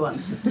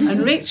everyone.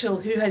 And Rachel,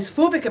 who is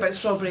phobic about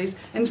strawberries,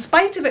 in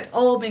spite of it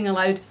all being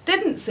allowed,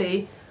 didn't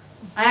say,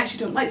 I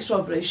actually don't like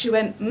strawberries. She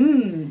went,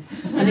 and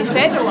he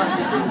fed her one.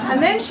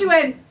 And then she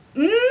went,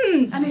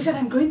 and he said,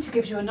 I'm going to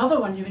give you another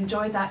one. You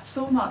enjoyed that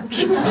so much.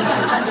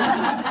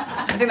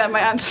 I think that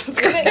might answer.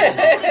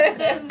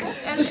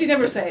 So she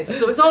never said.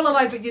 So it's all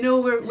allowed, but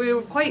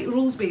we're quite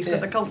rules-based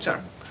as a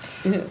culture.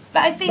 Yeah.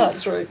 But I think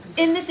that's right.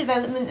 In the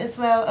development as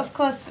well, of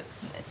course,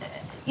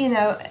 in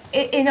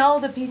all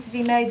the pieces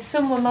he made,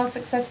 some were more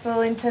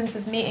successful in terms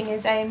of meeting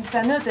his aims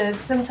than others.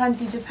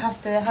 Sometimes you just have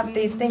to have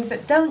these things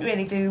that don't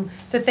really do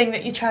the thing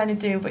that you're trying to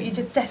do, but you're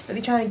just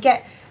desperately trying to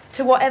get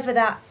to whatever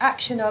that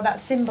action or that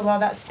symbol or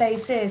that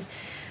space is.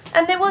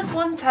 And there was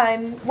one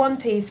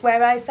piece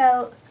where I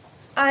felt,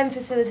 I'm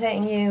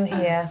facilitating you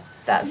here,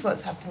 that's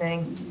what's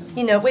happening,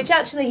 which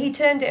actually he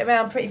turned it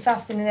around pretty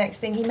fast in the next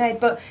thing he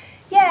made. But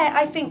yeah,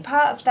 I think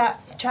part of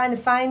that, trying to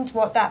find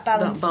what that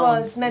balance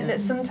was, meant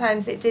that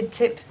sometimes it did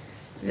tip,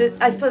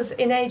 I suppose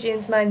in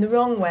Adrian's mind, the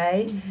wrong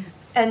way,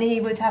 and he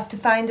would have to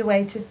find a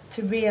way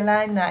to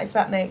realign that, if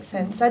that makes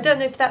sense. I don't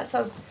know if that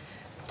sort of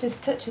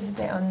just touches a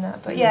bit on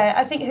that, but yeah,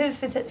 I think who's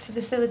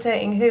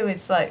facilitating who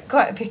is like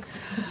quite a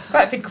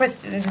big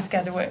question in this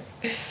kind of work.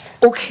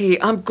 Okay,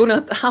 I'm going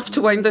to have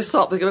to wind this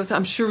up.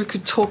 I'm sure we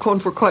could talk on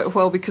for quite a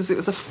while because it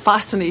was a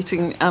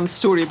fascinating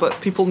story, but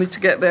people need to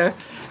get their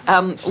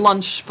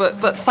lunch.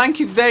 But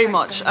thank you very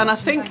much. And I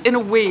think in a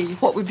way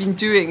what we've been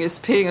doing is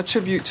paying a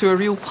tribute to a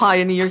real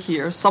pioneer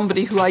here,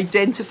 somebody who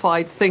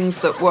identified things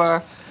that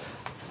were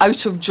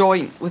out of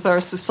joint with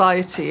our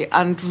society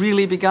and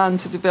really began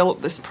to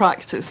develop this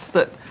practice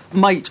that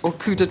might or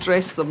could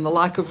address them, the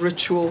lack of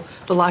ritual,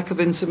 the lack of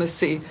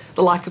intimacy,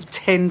 the lack of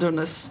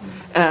tenderness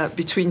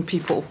between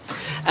people.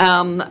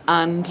 And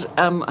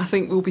I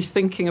think we'll be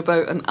thinking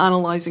about and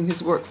analysing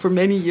his work for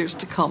many years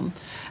to come,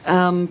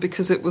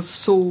 because it was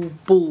so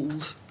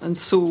bold and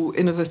so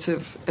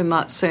innovative in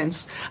that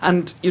sense,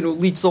 and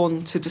leads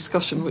on to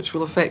discussion which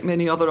will affect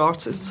many other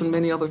artists and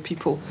many other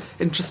people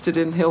interested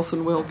in health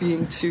and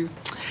well-being too.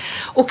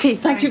 Okay,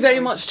 thank you very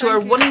much to our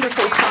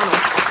wonderful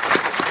panel.